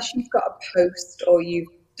time, unless you've got a post or you've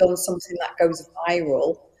done something that goes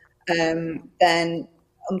viral. Then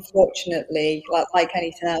unfortunately, like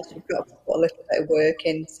anything else, you've got to put a little bit of work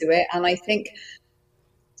into it. And I think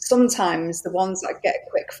sometimes the ones that get a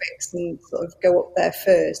quick fix and sort of go up there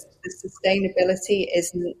first, the sustainability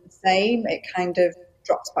isn't the same. It kind of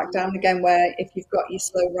drops back down again, where if you've got your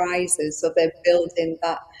slow risers, so they're building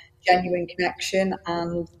that genuine connection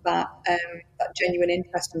and that genuine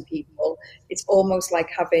interest in people, it's almost like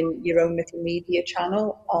having your own little media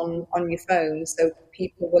channel on your phone, so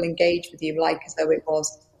people will engage with you like as though it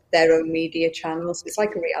was their own media channel. So it's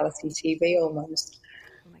like a reality TV almost.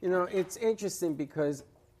 You know, it's interesting because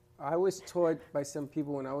I was taught by some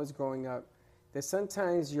people when I was growing up that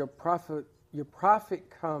sometimes your profit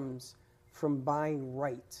comes from buying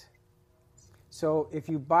right. So if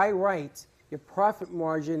you buy right, your profit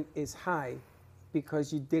margin is high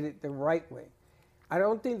because you did it the right way. I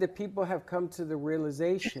don't think that people have come to the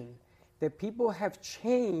realization that people have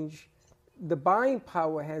changed. The buying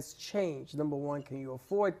power has changed. Number one, can you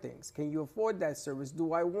afford things? Can you afford that service?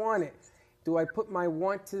 Do I want it? Do I put my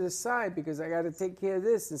want to the side because I got to take care of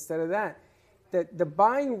this instead of that? That the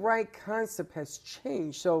buying right concept has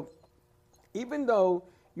changed. So even though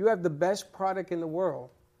you have the best product in the world,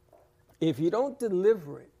 if you don't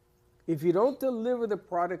deliver it, if you don't deliver the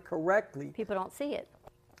product correctly, people don't see it.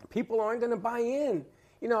 People aren't going to buy in.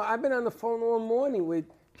 You know, I've been on the phone all morning with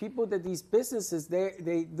people that these businesses,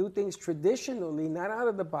 they do things traditionally, not out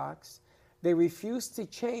of the box. They refuse to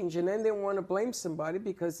change, and then they want to blame somebody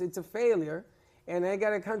because it's a failure. And they got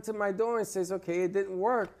to come to my door and says, okay, it didn't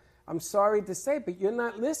work. I'm sorry to say, but you're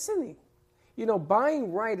not listening. You know,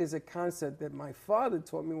 buying right is a concept that my father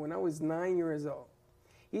taught me when I was 9 years old.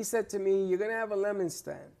 He said to me, you're going to have a lemon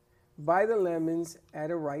stand. Buy the lemons at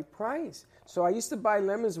a right price. So I used to buy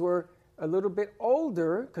lemons were a little bit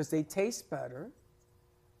older because they taste better.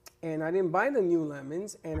 And I didn't buy the new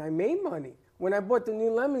lemons, and I made money. When I bought the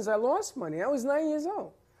new lemons, I lost money. I was 9 years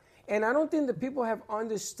old. And I don't think that people have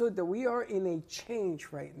understood that we are in a change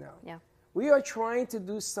right now. Yeah. We are trying to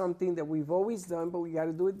do something that we've always done, but we got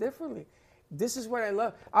to do it differently. This is what I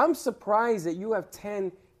love. I'm surprised that you have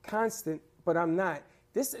 10 constant, but I'm not.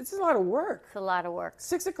 It's a lot of work. It's a lot of work.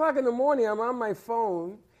 6 o'clock in the morning, I'm on my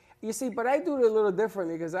phone. You see, but I do it a little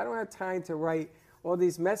differently because I don't have time to write all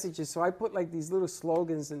these messages. So I put like these little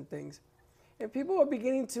slogans and things. And people are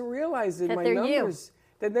beginning to realize that my numbers,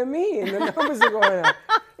 that they're me, and the numbers are going up.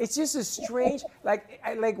 It's just a strange,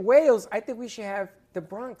 like Wales, I think we should have the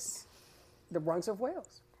Bronx of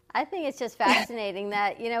Wales. I think it's just fascinating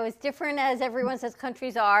that, you know, as different as everyone says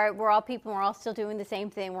countries are, we're all people, and we're all still doing the same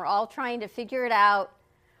thing. We're all trying to figure it out.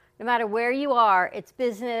 No matter where you are, it's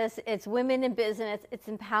business, it's women in business, it's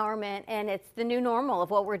empowerment, and it's the new normal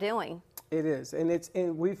of what we're doing. It is,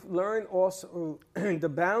 and we've learned also the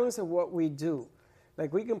balance of what we do.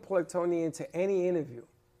 Like we can plug Tony into any interview,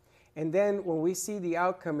 and then when we see the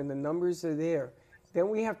outcome and the numbers are there, then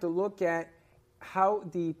we have to look at how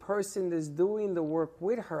the person that's doing the work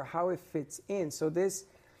with her, how it fits in. So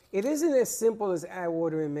it isn't as simple as add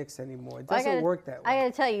water and mix anymore. It doesn't work that way. I got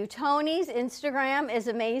to tell you, Tony's Instagram is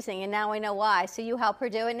amazing, and now I know why. So you help her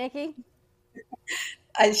do it, Nikki?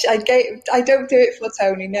 I don't do it for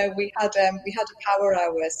Tony. No, we had a power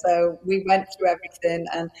hour, so we went through everything,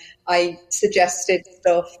 and I suggested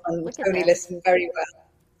stuff, and Tony listened very well.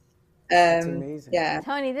 That's amazing. Yeah,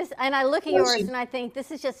 Tony, and I look at yours, and I think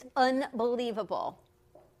this is just unbelievable.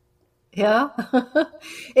 Yeah.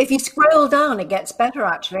 If you scroll down, it gets better,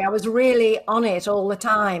 actually. I was really on it all the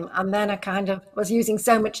time. And then I kind of was using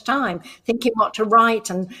so much time thinking what to write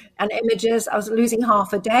and images. I was losing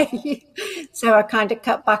half a day. So I kind of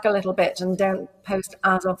cut back a little bit and don't post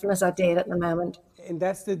as often as I did at the moment. And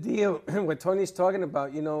that's the deal. What Tony's talking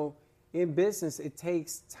about, you know, in business, it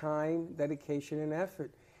takes time, dedication, and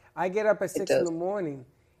effort. I get up at 6 in the morning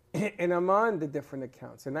and I'm on the different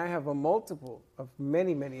accounts, and I have a multiple of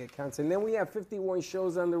many, many accounts. And then we have 51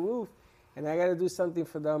 shows on the roof, and I got to do something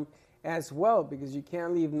for them as well, because you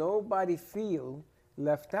can't leave nobody feel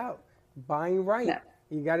left out. Buying right. No.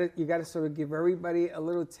 You got to sort of give everybody a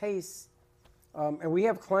little taste. And we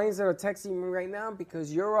have clients that are texting me right now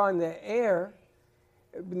because you're on the air,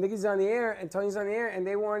 Nikki's on the air, and Tony's on the air, and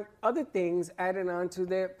they want other things added onto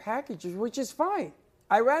their packages, which is fine.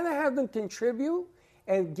 I'd rather have them contribute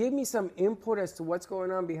and give me some input as to what's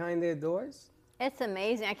going on behind their doors. It's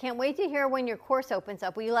amazing. I can't wait to hear when your course opens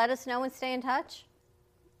up. Will you let us know and stay in touch?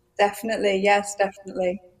 Definitely. Yes,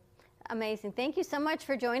 definitely. Amazing. Thank you so much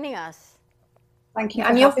for joining us. Thank you for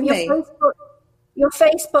And having me. Your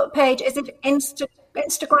Facebook page, is it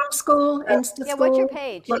Instagram School? Insta yeah, what's your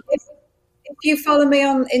page? If you follow me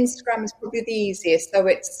on Instagram, it's probably the easiest. So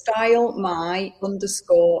it's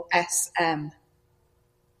 @stylemy_SM.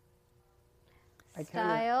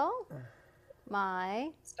 Style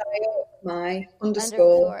my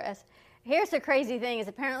 _. Here's the crazy thing is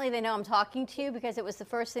apparently they know I'm talking to you because it was the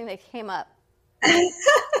first thing that came up.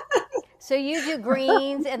 So you do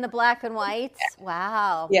greens and the black and whites?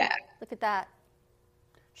 Wow. Yeah. Look at that.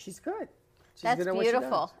 She's good. That's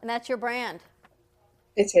beautiful. And that's your brand.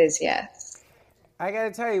 It is, yes. I got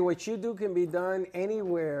to tell you, what you do can be done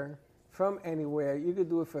anywhere, from anywhere. You could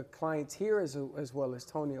do it for clients here as well as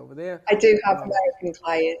Tony over there. I do have American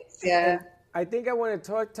clients, yeah. I think I want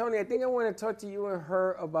to talk, Tony, I think I want to talk to you and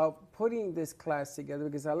her about putting this class together,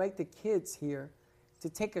 because I like the kids here to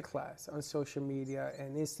take a class on social media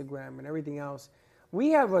and Instagram and everything else. We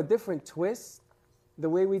have a different twist the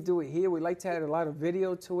way we do it here. We like to add a lot of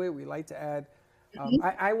video to it. We like to add,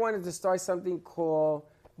 I wanted to start something called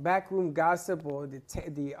Backroom Gossip, or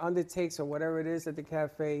the Undertakes, or whatever it is at the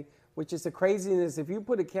cafe, which is the craziness. If you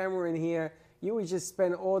put a camera in here, you would just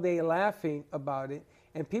spend all day laughing about it.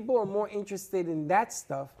 And people are more interested in that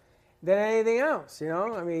stuff than anything else, you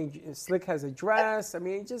know? I mean, Slick has a dress. I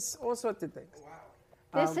mean, just all sorts of things.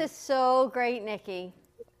 Wow. This is so great, Nikki.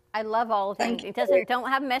 I love all of things. It don't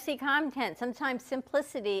have messy content. Sometimes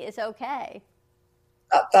simplicity is okay.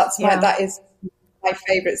 That is my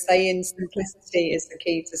favorite saying. Simplicity is the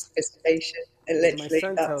key to sophistication. My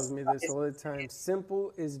son tells me this all the time.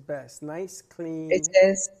 Simple is best. Nice, clean. It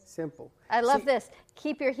is. Simple. I love this.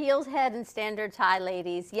 Keep your heels, head, and standard tie,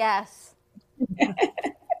 ladies. Yes.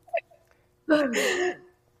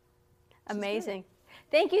 Amazing.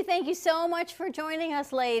 Thank you so much for joining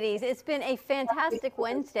us, ladies. It's been a fantastic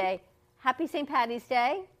Wednesday. Happy St. Patty's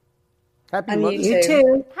Day. Happy And Mother's you Day.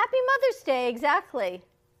 too. Happy Mother's Day, exactly.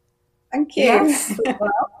 Thank you. Yes.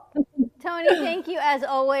 Tony, thank you as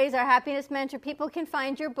always. Our happiness mentor. People can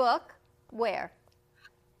find your book where?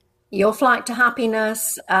 Your Flight to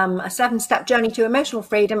Happiness, a 7-step journey to emotional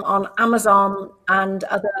freedom on Amazon and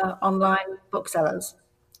other online booksellers.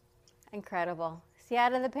 Incredible. See,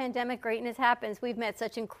 out of the pandemic, greatness happens. We've met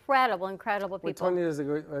such incredible people. Well, Tony does a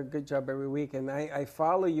good job every week, and I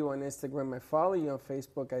follow you on Instagram. I follow you on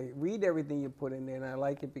Facebook. I read everything you put in there, and I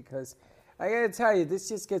like it because I got to tell you, this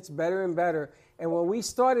just gets better and better. And when we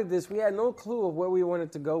started this, we had no clue of where we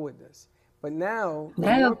wanted to go with this. But now,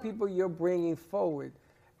 the more people you're bringing forward,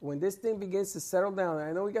 when this thing begins to settle down,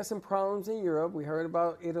 I know we got some problems in Europe. We heard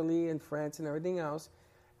about Italy and France and everything else.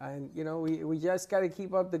 And, you know, we just got to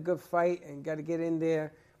keep up the good fight and got to get in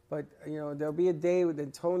there. But, you know, there'll be a day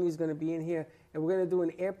that Tony's going to be in here, and we're going to do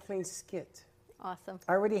an airplane skit. Awesome.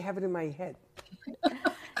 I already have it in my head.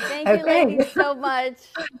 Thank you, ladies, so much.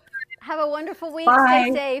 Have a wonderful week. Bye.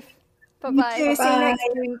 Stay safe. Bye-bye. You too. See you next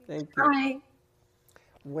week. Thank you. Bye.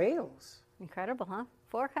 Wales. Incredible, huh?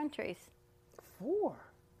 4 countries. 4.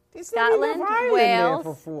 There's Scotland, not enough Ireland Wales,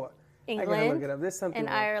 there for 4. I gotta England, look it up. There's something and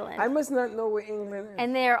wrong. Ireland. I must not know where England is.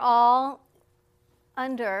 And they're all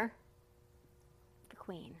under the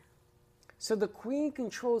Queen. So the Queen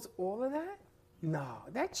controls all of that? No,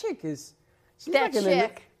 that chick is. She's That like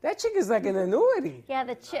chick. That chick is like an annuity. Yeah,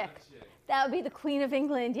 the chick. That would be the Queen of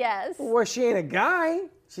England, yes. Well, she ain't a guy.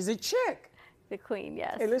 She's a chick. The Queen,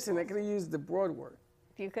 yes. Hey, listen, I could have used the broad word.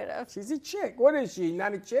 You could have. She's a chick. What is she?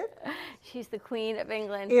 Not a chick? She's the Queen of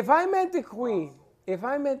England. If I met the Queen,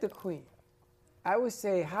 I would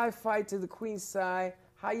say high five to the Queen's side.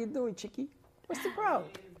 How you doing, chickie? What's the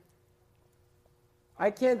problem? I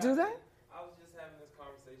can't do that? I was just having this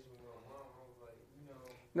conversation with my mom. I was like, you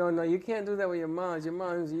know. No, you can't do that with your moms.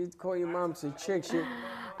 You call your moms a chick.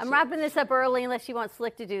 I'm wrapping this up early unless you want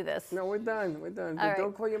Slick to do this. No, we're done. We're done. All right.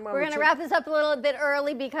 Don't call your mom We're a going to chick. wrap this up a little bit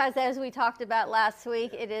early because, as we talked about last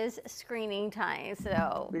week, it is screening time.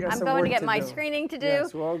 So I'm going to get my screening to do.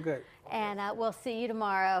 Yes, we're all good. And we'll see you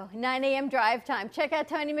tomorrow, 9 a.m. drive time. Check out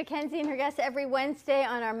Tony McKenzie and her guests every Wednesday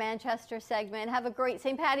on our Manchester segment. Have a great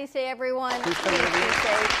St. Patty's Day, everyone. Please be safe.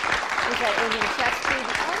 We've got Amy Lechevsky.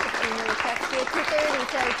 It's Amy Lechevsky at 2:30.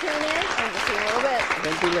 So tune in, and we'll see you in a little bit.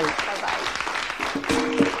 Don't be late. Bye-bye.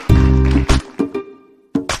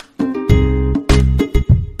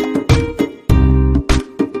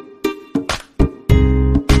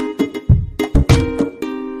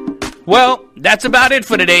 Well, that's about it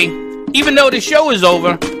for today. Even though the show is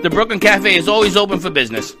over, the Brooklyn Cafe is always open for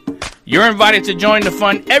business. You're invited to join the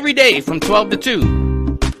fun every day from 12 to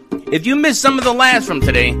 2. If you missed some of the laughs from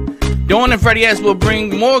today, Dawn and Freddie S. will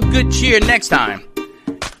bring more good cheer next time.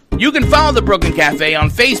 You can follow the Brooklyn Cafe on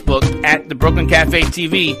Facebook at the Brooklyn Cafe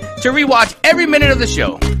TV to rewatch every minute of the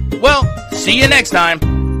show. Well, see you next time.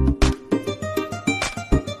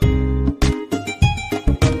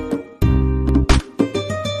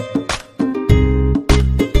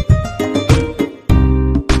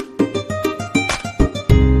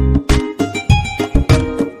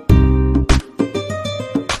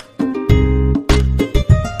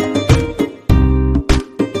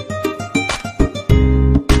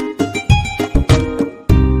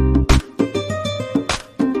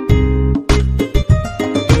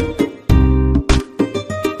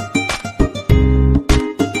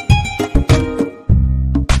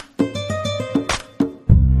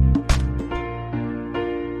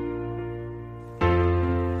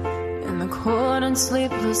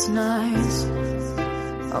 Sleepless nights,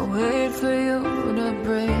 I wait for you to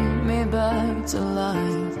bring me back to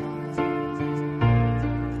life.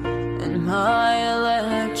 In my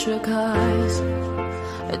electric eyes,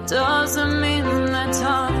 it doesn't mean that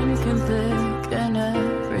time can pick in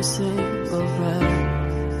every single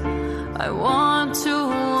breath. I want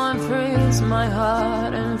to unfreeze my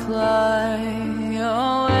heart and fly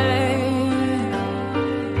away.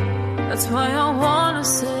 That's why I wanna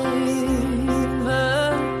say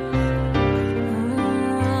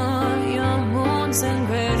and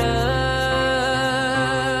craters,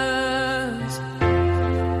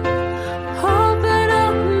 open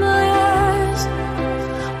up my eyes,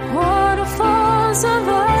 waterfalls of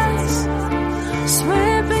ice,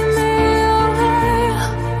 sweeping me away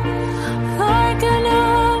like an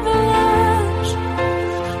avalanche,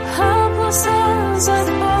 helpless as I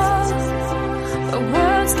fall, the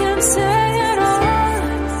words can't say it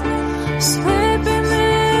all, sweeping me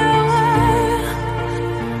away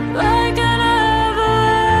like an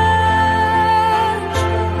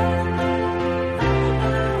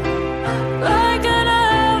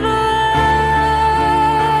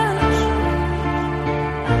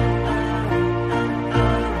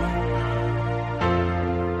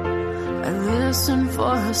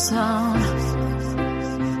for a sound,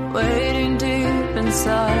 waiting deep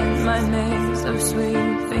inside my maze of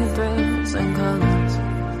sweeping thrills and colors,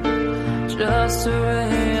 just to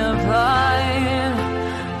reapply,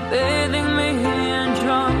 bathing me in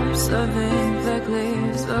drops of ink that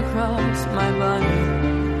gleams across my body.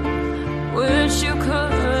 Wish you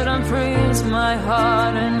could unfreeze my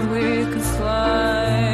heart and